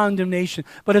into condemnation,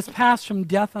 but has passed from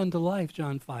death unto life.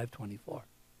 John 5:24.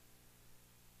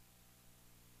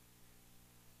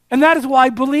 And that is why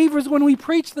believers, when we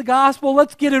preach the gospel,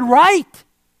 let's get it right.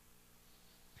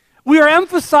 We are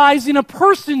emphasizing a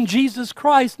person, Jesus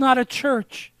Christ, not a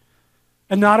church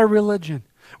and not a religion.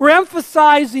 We're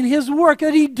emphasizing His work,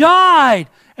 that He died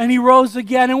and He rose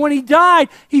again. And when He died,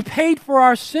 He paid for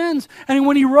our sins. And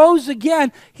when He rose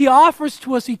again, He offers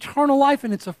to us eternal life,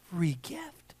 and it's a free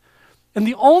gift. And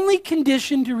the only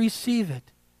condition to receive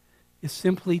it is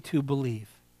simply to believe.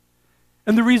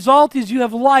 And the result is you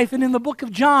have life. And in the book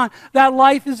of John, that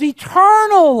life is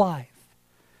eternal life,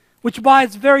 which by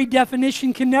its very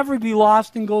definition can never be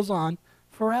lost and goes on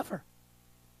forever.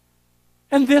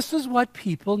 And this is what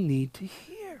people need to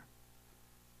hear.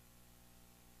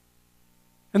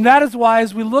 And that is why,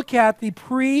 as we look at the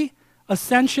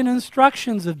pre-ascension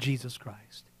instructions of Jesus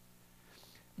Christ,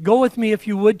 go with me, if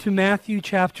you would, to Matthew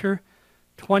chapter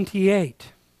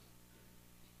 28.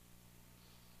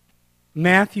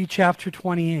 Matthew chapter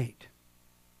 28.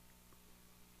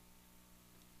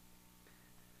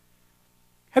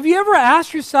 Have you ever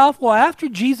asked yourself, well, after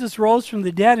Jesus rose from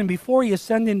the dead and before He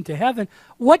ascended into heaven,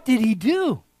 what did He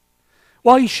do?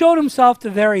 Well, He showed Himself to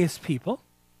various people,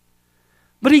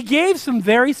 but He gave some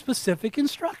very specific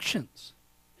instructions.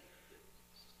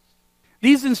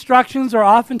 These instructions are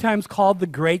oftentimes called the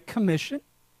Great Commission,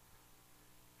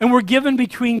 and were given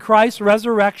between Christ's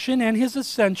resurrection and His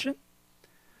ascension,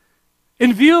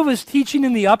 in view of His teaching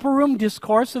in the upper room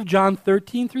discourse of John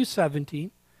 13 through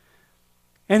 17,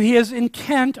 and His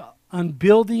intent on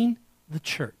building the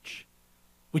church,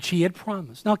 which He had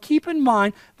promised. Now keep in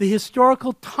mind the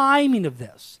historical timing of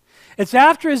this. It's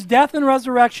after His death and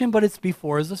resurrection, but it's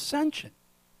before His ascension.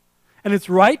 And it's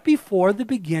right before the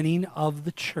beginning of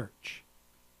the church.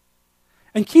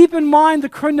 And keep in mind the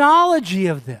chronology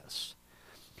of this.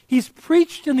 He's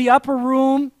preached in the upper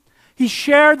room. He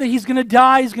shared that He's going to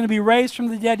die, He's going to be raised from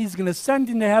the dead, He's going to ascend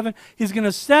into heaven, He's going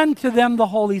to send to them the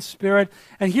Holy Spirit.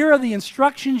 And here are the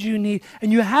instructions you need.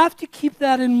 And you have to keep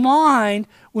that in mind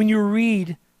when you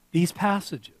read these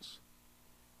passages,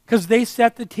 because they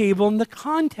set the table and the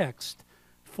context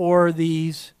for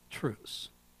these truths.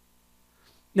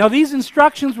 Now, these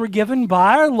instructions were given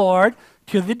by our Lord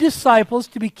to the disciples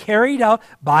to be carried out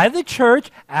by the church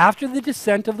after the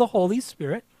descent of the Holy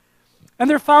Spirit. And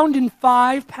they're found in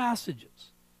 5 passages.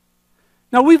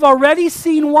 Now, we've already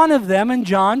seen one of them in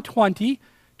John 20,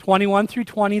 21 through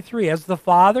 23. As the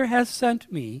Father has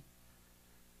sent me,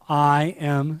 I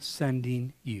am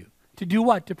sending you. To do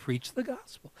what? To preach the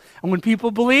gospel. And when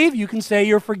people believe, you can say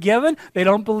you're forgiven. They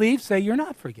don't believe, say you're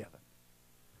not forgiven.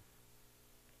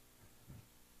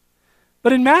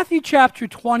 But in Matthew chapter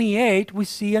 28, we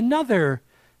see another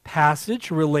passage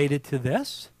related to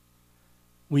this.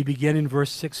 We begin in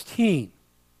verse 16.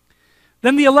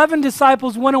 Then the 11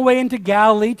 disciples went away into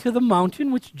Galilee to the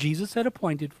mountain which Jesus had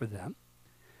appointed for them.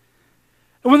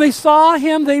 And when they saw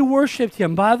Him, they worshipped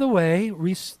Him. By the way,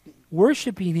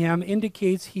 worshiping him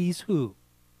indicates he's who?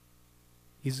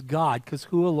 He's God, because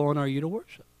who alone are you to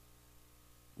worship?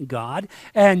 God.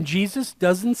 And Jesus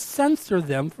doesn't censor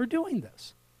them for doing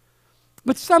this.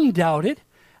 But some doubted.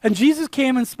 And Jesus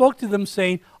came and spoke to them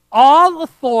saying, all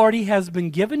authority has been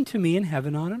given to me in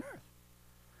heaven and on earth.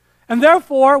 And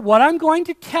therefore, what I'm going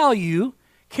to tell you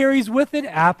carries with it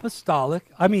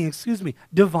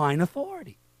divine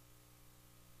authority.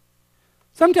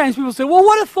 Sometimes people say, well,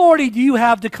 what authority do you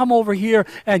have to come over here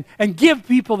and give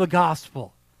people the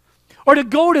gospel? Or to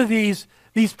go to these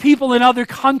people in other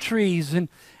countries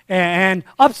and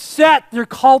upset their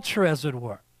culture, as it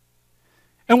were.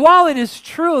 And while it is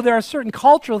true there are certain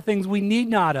cultural things we need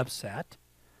not upset,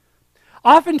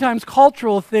 oftentimes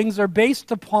cultural things are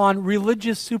based upon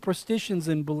religious superstitions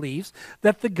and beliefs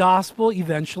that the gospel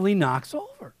eventually knocks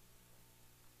over.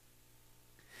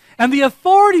 And the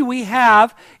authority we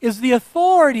have is the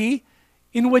authority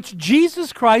in which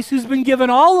Jesus Christ, who's been given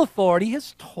all authority,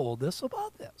 has told us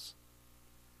about this.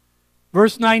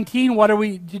 Verse 19,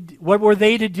 what were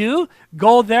they to do?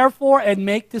 Go therefore and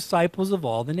make disciples of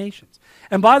all the nations.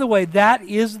 And by the way, that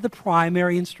is the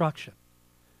primary instruction.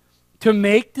 To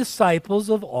make disciples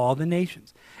of all the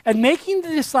nations. And making the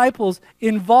disciples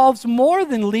involves more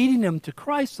than leading them to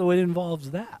Christ, so it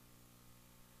involves that.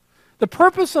 The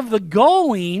purpose of the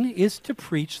going is to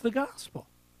preach the gospel.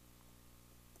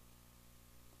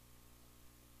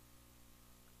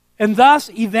 And thus,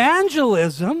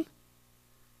 evangelism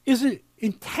is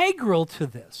integral to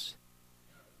this.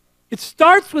 It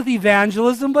starts with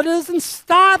evangelism, but it doesn't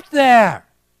stop there.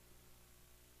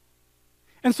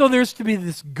 And so there's to be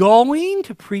this going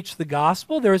to preach the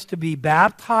gospel. There's to be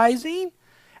baptizing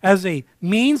as a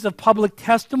means of public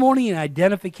testimony and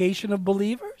identification of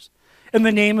believers in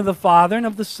the name of the Father and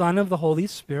of the Son and of the Holy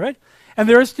Spirit. And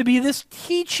there is to be this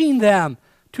teaching them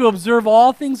to observe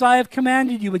all things I have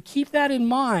commanded you. But keep that in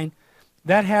mind.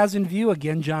 That has in view,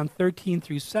 again, John 13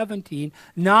 through 17,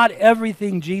 not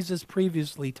everything Jesus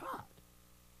previously taught.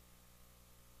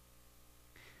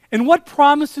 And what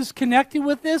promise is connected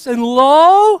with this? And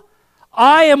lo,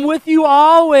 I am with you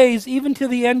always, even to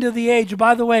the end of the age.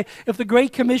 By the way, if the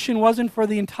Great Commission wasn't for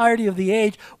the entirety of the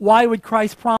age, why would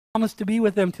Christ promise to be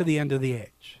with them to the end of the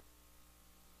age?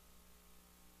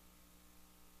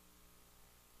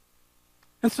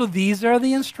 And so these are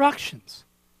the instructions.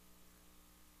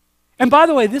 And by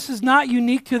the way, this is not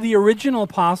unique to the original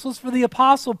apostles, for the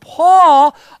apostle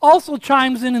Paul also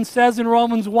chimes in and says in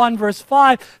Romans 1 verse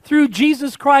 5, through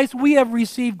Jesus Christ we have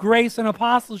received grace and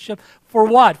apostleship for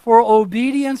what? For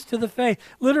obedience to the faith.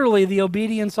 Literally the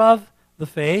obedience of the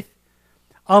faith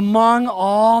among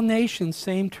all nations,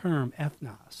 same term,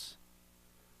 ethnos.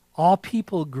 All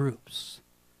people groups.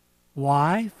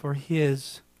 Why? For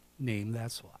his name,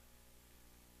 that's why.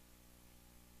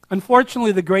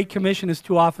 Unfortunately, the Great Commission is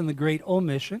too often the Great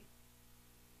Omission.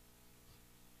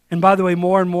 And by the way,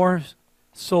 more and more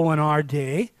so in our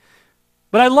day.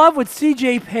 But I love what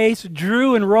C.J. Pace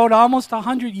drew and wrote almost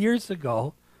 100 years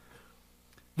ago.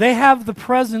 They have the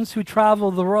presence who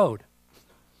travel the road.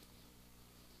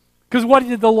 Because what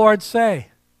did the Lord say?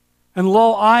 And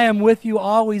lo, I am with you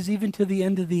always, even to the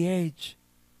end of the age.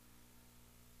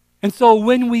 And so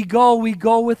when we go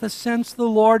with a sense the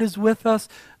Lord is with us.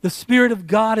 The Spirit of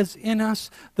God is in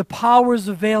us. The power is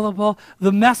available.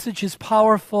 The message is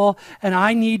powerful. And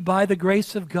I need, by the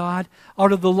grace of God,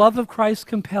 out of the love of Christ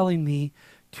compelling me,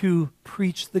 to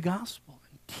preach the gospel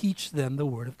and teach them the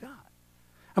Word of God.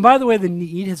 And by the way, the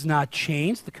need has not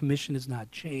changed. The commission has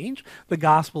not changed. The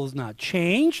gospel has not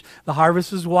changed. The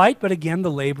harvest is white, but again,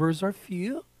 the laborers are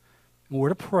few. And we're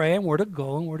to pray, and we're to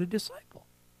go, and we're to disciple.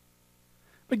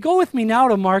 But go with me now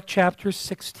to Mark chapter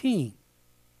 16.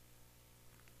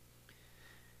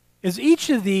 As each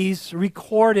of these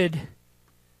recorded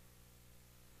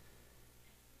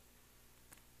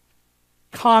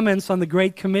comments on the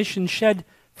Great Commission shed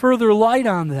further light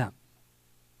on them.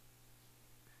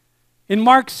 In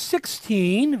Mark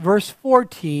 16, verse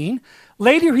 14,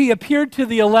 later he appeared to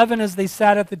the 11 as they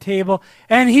sat at the table,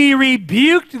 and he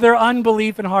rebuked their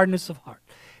unbelief and hardness of heart,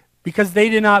 because they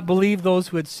did not believe those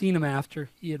who had seen him after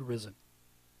he had risen.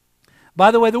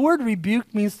 By the way, the word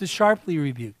rebuke means to sharply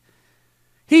rebuke.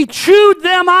 He chewed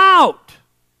them out.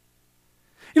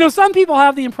 You know, some people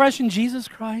have the impression Jesus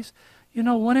Christ,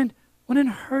 wouldn't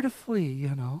hurt a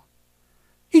flea,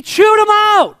 He chewed them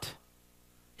out.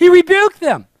 He rebuked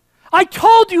them. I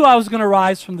told you I was going to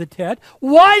rise from the dead.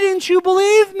 Why didn't you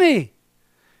believe me?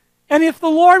 And if the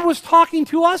Lord was talking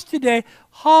to us today,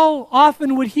 how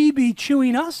often would he be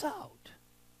chewing us out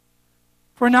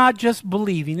for not just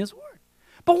believing his word?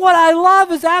 But what I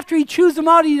love is after he chews them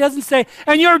out, he doesn't say,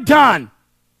 and you're done.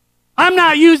 I'm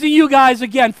not using you guys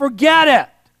again. Forget it.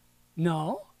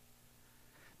 No.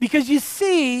 Because you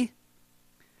see,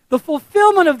 the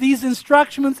fulfillment of these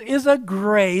instructions is a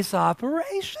grace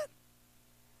operation.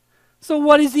 So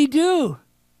what does he do?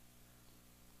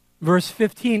 Verse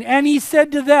 15, and he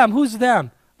said to them, who's them?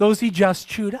 Those he just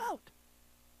chewed out.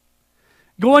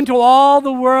 Go into all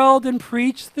the world and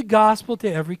preach the gospel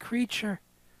to every creature.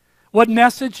 What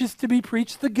message is to be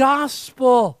preached? The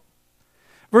gospel.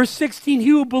 Verse 16, he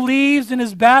who believes and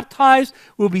is baptized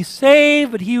will be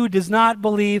saved, but he who does not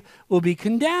believe will be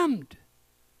condemned.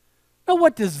 Now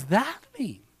what does that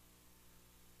mean?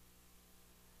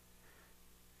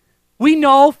 We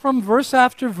know from verse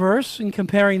after verse, in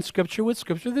comparing Scripture with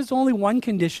Scripture, there's only one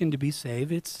condition to be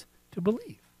saved, it's to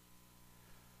believe.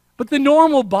 But the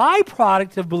normal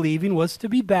byproduct of believing was to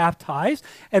be baptized,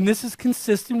 and this is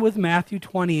consistent with Matthew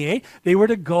 28. They were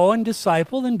to go and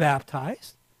disciple and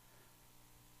baptize.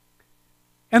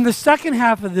 And the second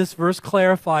half of this verse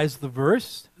clarifies the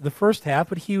first half,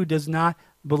 but he who does not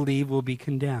believe will be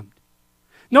condemned.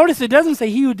 Notice it doesn't say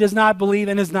he who does not believe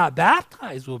and is not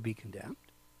baptized will be condemned.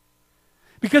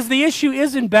 Because the issue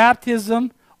isn't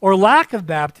baptism or lack of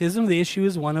baptism. The issue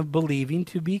is one of believing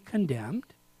to be condemned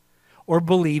or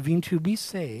believing to be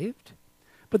saved.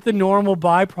 But the normal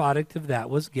byproduct of that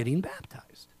was getting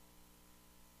baptized.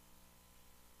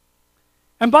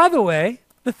 And by the way,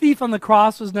 the thief on the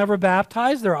cross was never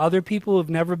baptized. There are other people who have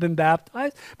never been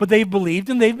baptized, but they've believed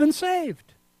and they've been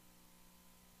saved.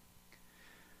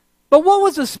 But what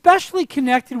was especially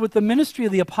connected with the ministry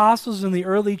of the apostles in the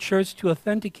early church to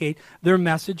authenticate their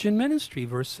message and ministry?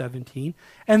 Verse 17,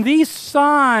 and these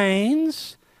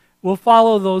signs will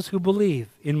follow those who believe.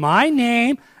 In my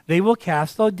name they will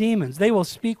cast out demons. They will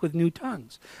speak with new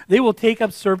tongues. They will take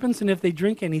up serpents, and if they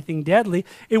drink anything deadly,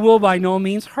 it will by no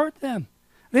means hurt them.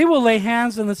 They will lay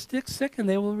hands on the sick and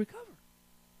they will recover.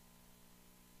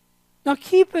 Now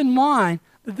keep in mind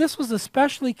that this was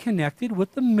especially connected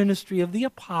with the ministry of the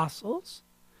apostles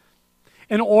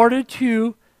in order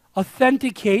to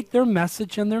authenticate their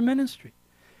message and their ministry.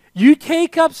 You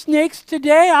take up snakes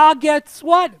today, I'll guess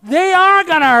what? They are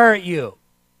going to hurt you.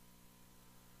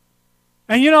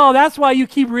 And you know, that's why you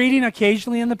keep reading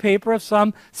occasionally in the paper of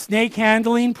some snake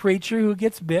handling preacher who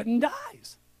gets bit and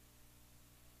dies.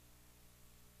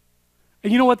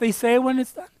 And you know what they say when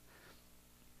it's done?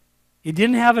 You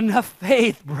didn't have enough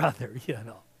faith, brother, you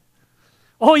know.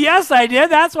 Oh, yes, I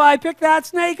did. That's why I picked that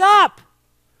snake up.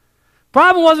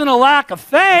 Problem wasn't a lack of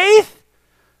faith.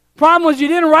 Problem was you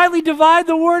didn't rightly divide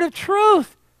the word of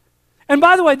truth. And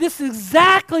by the way, this is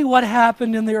exactly what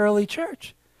happened in the early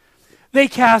church. They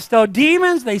cast out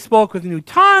demons. They spoke with new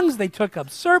tongues. They took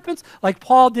up serpents like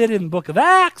Paul did in the book of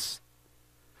Acts.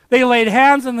 They laid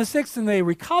hands on the sick and they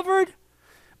recovered.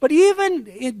 But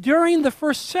even during the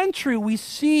first century, we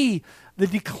see the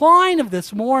decline of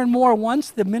this more and more once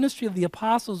the ministry of the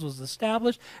apostles was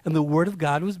established and the word of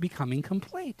God was becoming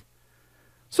complete.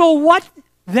 So what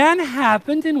then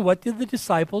happened, and what did the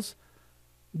disciples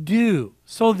do?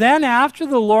 So then after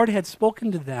the Lord had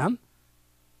spoken to them,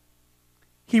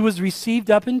 he was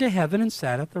received up into heaven and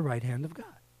sat at the right hand of God.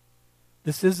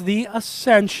 This is the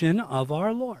ascension of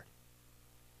our Lord.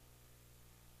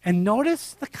 And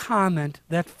notice the comment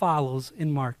that follows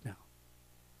in Mark now.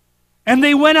 And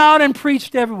they went out and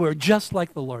preached everywhere, just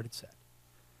like the Lord had said.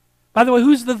 By the way,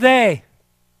 who's the they?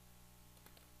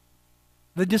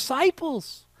 The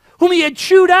disciples, whom he had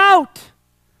chewed out,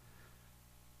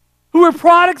 who were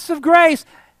products of grace.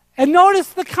 And notice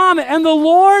the comment, and the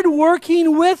Lord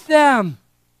working with them.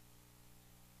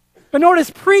 But notice,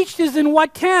 preached is in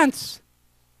what tense?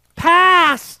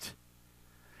 Past.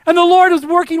 And the Lord was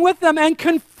working with them and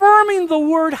confirming the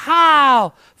word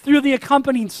how? Through the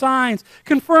accompanying signs.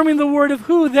 Confirming the word of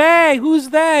who? They. Who's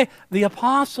they? The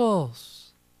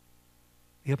apostles.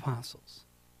 The apostles.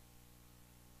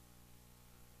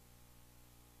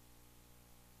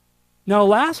 Now,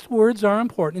 last words are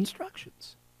important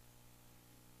instructions.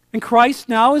 And Christ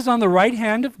now is on the right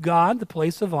hand of God, the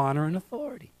place of honor and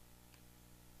authority.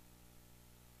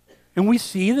 And we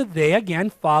see that they again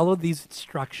followed these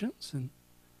instructions, and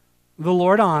the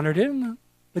Lord honored it, and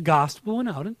the gospel went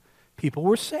out, and people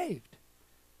were saved.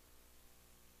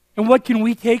 And what can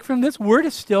we take from this? We're to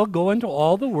still go into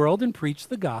all the world and preach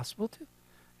the gospel to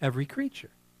every creature.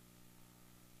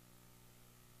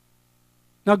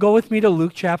 Now go with me to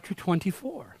Luke chapter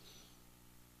 24.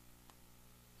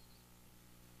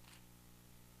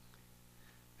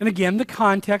 And again, the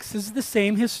context is the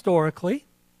same historically.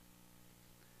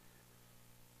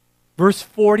 Verse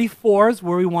 44 is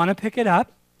where we want to pick it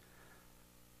up.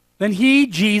 Then he,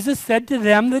 Jesus, said to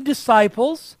them, the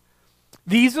disciples,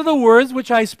 These are the words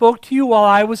which I spoke to you while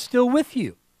I was still with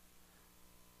you,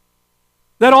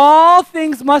 that all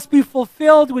things must be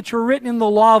fulfilled which were written in the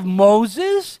law of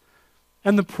Moses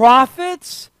and the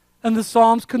prophets and the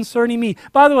Psalms concerning me.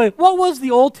 By the way, what was the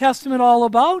Old Testament all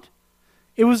about?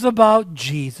 It was about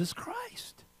Jesus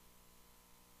Christ.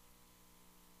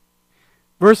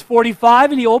 Verse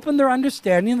 45, and he opened their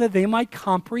understanding that they might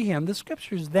comprehend the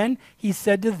Scriptures. Then he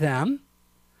said to them,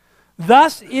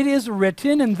 thus it is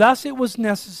written, and thus it was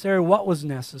necessary, what was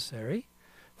necessary,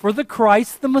 for the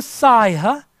Christ, the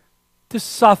Messiah, to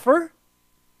suffer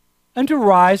and to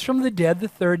rise from the dead the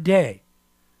third day.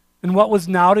 And what was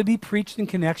now to be preached in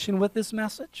connection with this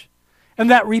message?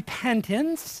 And that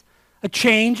repentance, a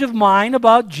change of mind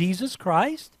about Jesus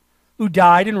Christ, who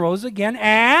died and rose again,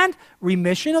 and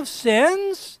remission of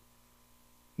sins,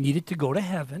 needed to go to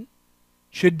heaven,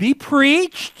 should be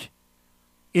preached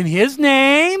in his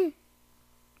name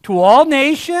to all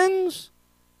nations,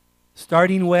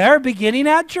 starting where? Beginning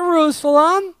at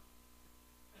Jerusalem.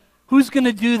 Who's going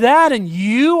to do that? And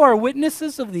you are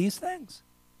witnesses of these things.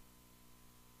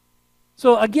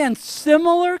 So again,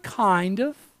 similar kind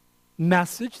of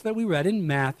message that we read in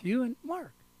Matthew and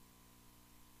Mark.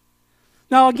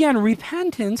 Now again,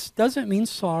 repentance doesn't mean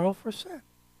sorrow for sin.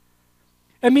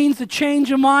 It means a change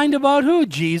of mind about who?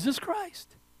 Jesus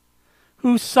Christ,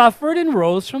 who suffered and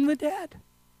rose from the dead.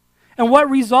 And what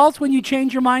results when you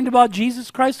change your mind about Jesus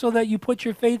Christ so that you put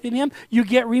your faith in him? You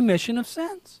get remission of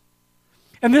sins.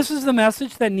 And this is the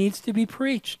message that needs to be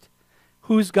preached.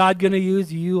 Who's God going to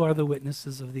use? You are the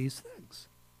witnesses of these things.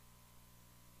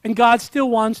 And God still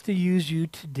wants to use you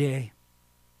today.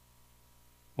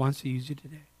 Wants to use you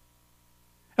today.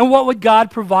 And what would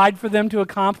God provide for them to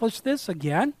accomplish this?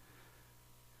 Again,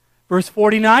 verse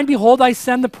 49, behold, I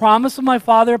send the promise of my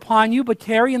Father upon you, but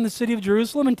tarry in the city of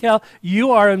Jerusalem until you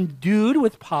are endued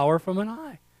with power from on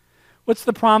high. What's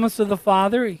the promise of the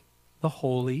Father? The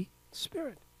Holy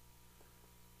Spirit.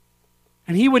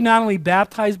 And he would not only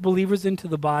baptize believers into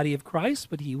the body of Christ,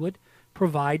 but he would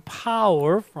provide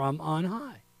power from on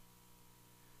high.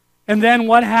 And then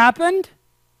what happened?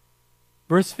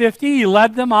 Verse 50, he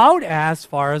led them out as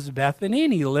far as Bethany,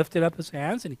 and he lifted up his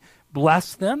hands and he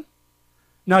blessed them.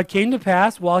 Now it came to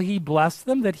pass, while he blessed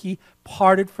them, that he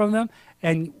parted from them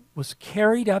and was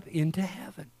carried up into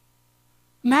heaven.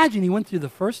 Imagine, he went through the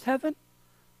first heaven,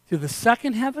 through the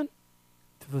second heaven,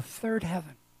 to the third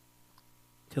heaven,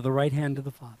 to the right hand of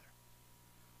the Father.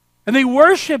 And they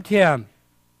worshiped him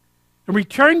and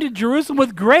returned to Jerusalem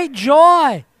with great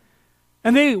joy.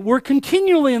 And they were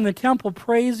continually in the temple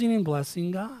praising and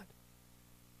blessing God.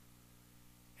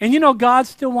 And you know, God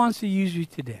still wants to use you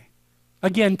today.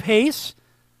 Again, Pace,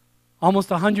 almost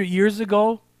 100 years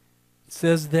ago,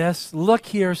 says this, look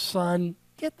here, son,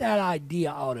 get that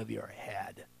idea out of your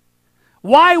head.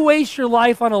 Why waste your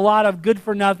life on a lot of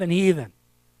good-for-nothing heathen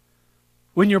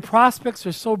when your prospects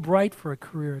are so bright for a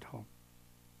career at home?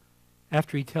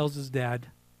 After he tells his dad,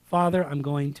 Father, I'm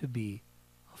going to be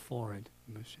a foreign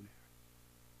missionary.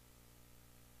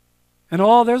 And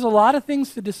there's a lot of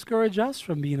things to discourage us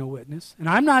from being a witness. And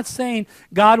I'm not saying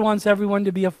God wants everyone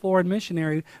to be a foreign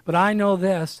missionary, but I know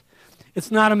this. It's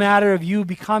not a matter of you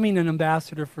becoming an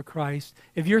ambassador for Christ.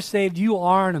 If you're saved, you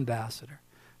are an ambassador.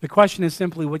 The question is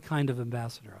simply, what kind of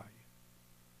ambassador are you?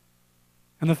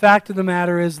 And the fact of the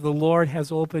matter is, the Lord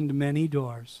has opened many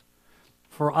doors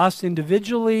for us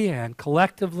individually and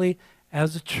collectively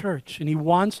as a church. And he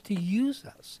wants to use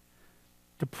us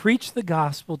to preach the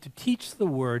gospel, to teach the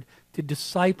word, to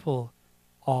disciple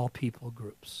all people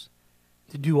groups,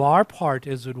 to do our part,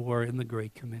 as it were, in the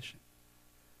Great Commission.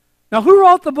 Now, who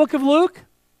wrote the book of Luke?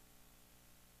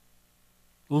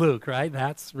 Luke, right?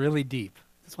 That's really deep.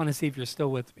 Just want to see if you're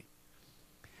still with me.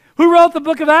 Who wrote the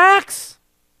book of Acts?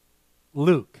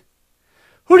 Luke.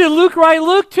 Who did Luke write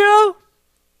Luke to?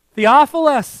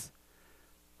 Theophilus.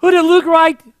 Who did Luke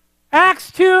write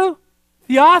Acts to?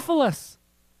 Theophilus.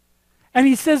 And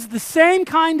he says the same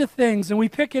kind of things, and we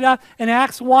pick it up in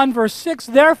Acts 1, verse 6.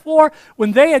 Therefore,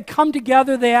 when they had come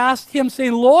together, they asked him,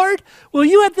 saying, Lord, will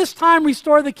you at this time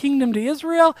restore the kingdom to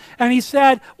Israel? And he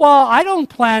said, well, I don't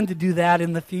plan to do that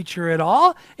in the future at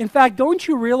all. In fact, don't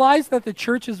you realize that the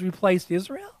church has replaced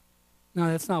Israel? No,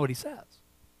 that's not what he says.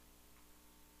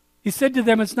 He said to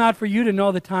them, it's not for you to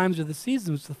know the times or the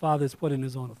seasons the Father has put in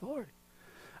his own authority.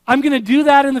 I'm going to do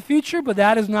that in the future, but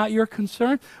that is not your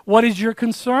concern. What is your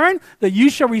concern? That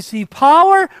you shall receive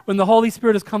power when the Holy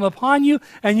Spirit has come upon you,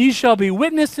 and you shall be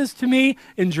witnesses to me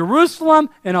in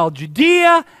Jerusalem and all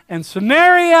Judea and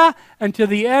Samaria and to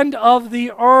the end of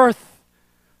the earth.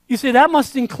 You say, that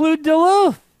must include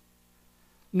Duluth.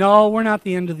 No, we're not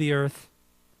the end of the earth,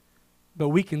 but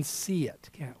we can see it,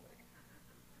 can't we?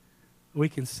 We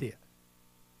can see it.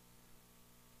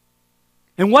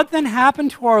 And what then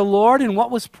happened to our Lord and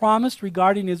what was promised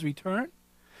regarding his return?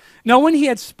 Now, when he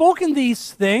had spoken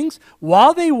these things,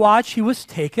 while they watched, he was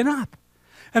taken up,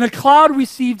 and a cloud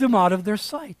received him out of their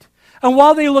sight. And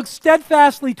while they looked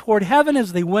steadfastly toward heaven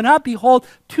as they went up, behold,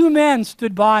 two men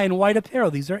stood by in white apparel.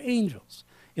 These are angels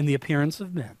in the appearance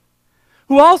of men,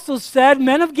 who also said,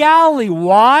 Men of Galilee,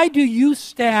 why do you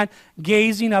stand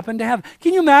gazing up into heaven?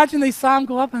 Can you imagine they saw him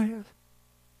go up and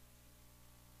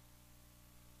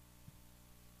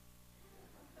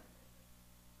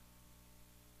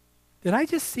did I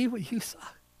just see what you saw?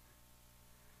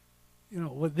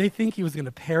 Would they think he was going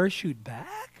to parachute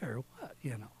back or what,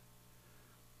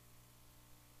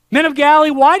 Men of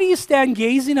Galilee, why do you stand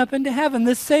gazing up into heaven?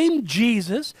 The same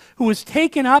Jesus who was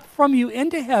taken up from you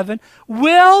into heaven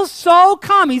will so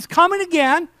come. He's coming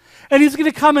again, and he's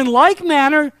going to come in like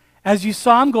manner as you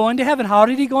saw him go into heaven. How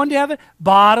did he go into heaven?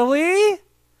 Bodily.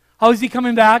 How is he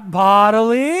coming back?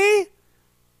 Bodily.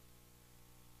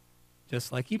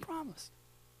 Just like he promised.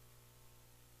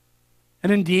 And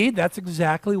indeed, that's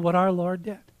exactly what our Lord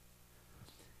did.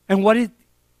 And what did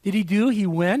he do? He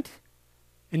went,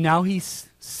 and now he's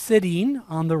sitting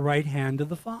on the right hand of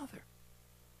the Father.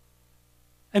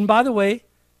 And by the way,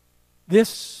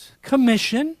 this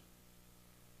commission,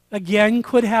 again,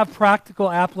 could have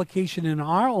practical application in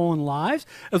our own lives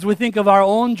as we think of our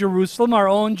own Jerusalem, our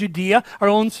own Judea, our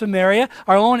own Samaria,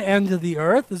 our own end of the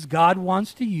earth, as God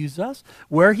wants to use us,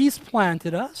 where he's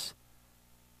planted us,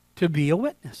 to be a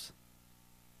witness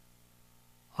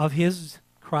of his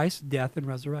Christ's death and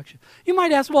resurrection. You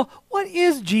might ask, well, what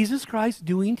is Jesus Christ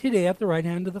doing today at the right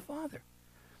hand of the Father?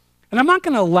 And I'm not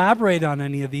going to elaborate on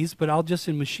any of these, but I'll just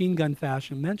in machine gun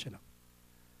fashion mention them.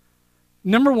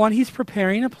 Number one, he's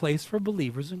preparing a place for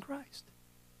believers in Christ.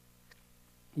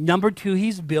 Number two,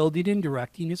 he's building and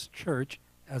directing his church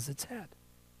as its head.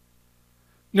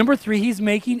 Number three, he's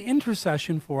making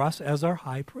intercession for us as our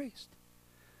high priest.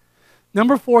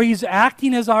 Number four, he's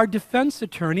acting as our defense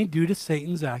attorney due to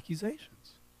Satan's accusations.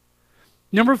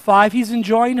 Number five, he's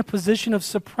enjoying a position of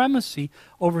supremacy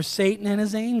over Satan and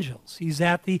his angels. He's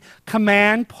at the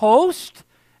command post,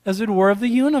 as it were, of the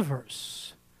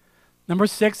universe. Number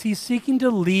six, he's seeking to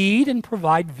lead and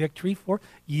provide victory for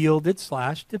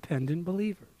yielded/dependent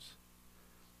believers.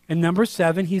 And number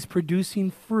seven, he's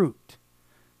producing fruit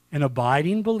and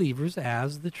abiding believers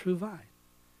as the true vine.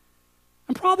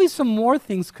 And probably some more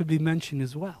things could be mentioned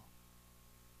as well.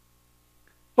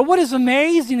 But what is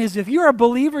amazing is if you're a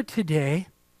believer today,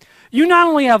 you not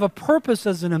only have a purpose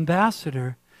as an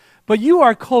ambassador, but you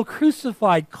are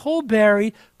co-crucified,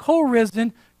 co-buried,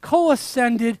 co-risen,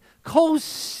 co-ascended,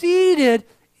 co-seated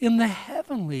in the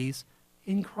heavenlies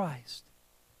in Christ,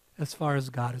 as far as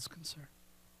God is concerned.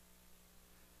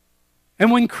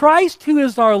 And when Christ, who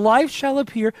is our life, shall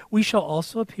appear, we shall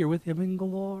also appear with him in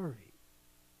glory.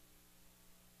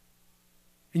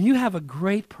 And you have a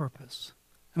great purpose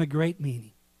and a great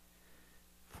meaning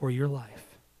for your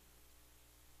life.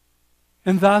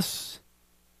 And thus,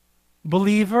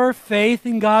 believer, faith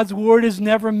in God's word is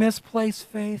never misplaced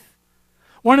faith.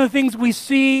 One of the things we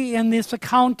see in this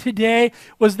account today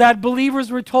was that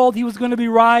believers were told he was going to be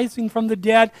rising from the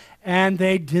dead, and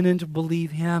they didn't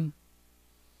believe him.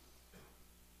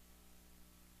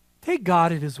 Take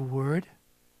God at his word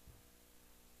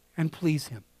and please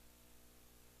him.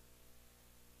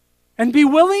 And be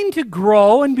willing to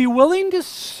grow and be willing to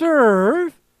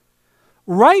serve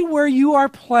right where you are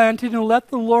planted, and let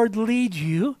the Lord lead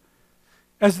you,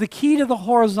 as the key to the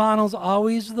horizontal is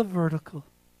always the vertical.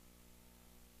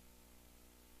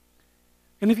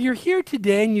 And if you're here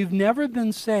today and you've never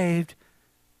been saved,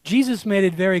 Jesus made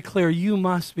it very clear you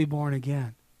must be born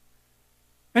again.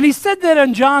 And he said that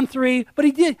in John 3, but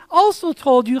he also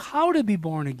told you how to be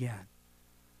born again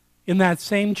in that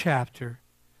same chapter,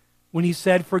 when he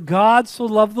said, For God so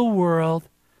loved the world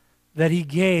that he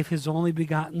gave his only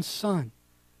begotten Son,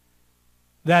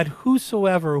 that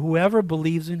whoever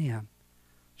believes in him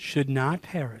should not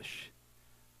perish,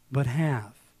 but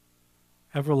have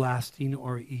everlasting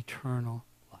or eternal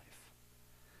life.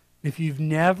 If you've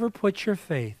never put your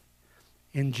faith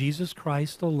in Jesus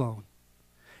Christ alone,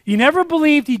 you never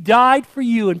believed he died for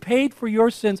you and paid for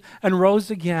your sins and rose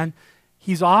again,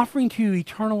 he's offering to you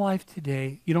eternal life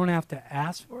today. You don't have to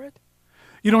ask for it.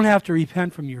 You don't have to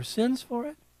repent from your sins for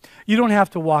it. You don't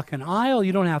have to walk an aisle.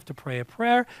 You don't have to pray a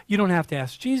prayer. You don't have to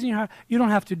ask Jesus in your heart. You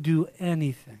don't have to do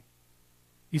anything.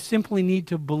 You simply need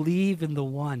to believe in the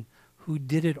one who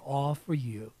did it all for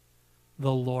you,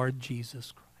 the Lord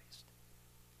Jesus Christ.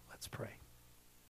 Let's pray.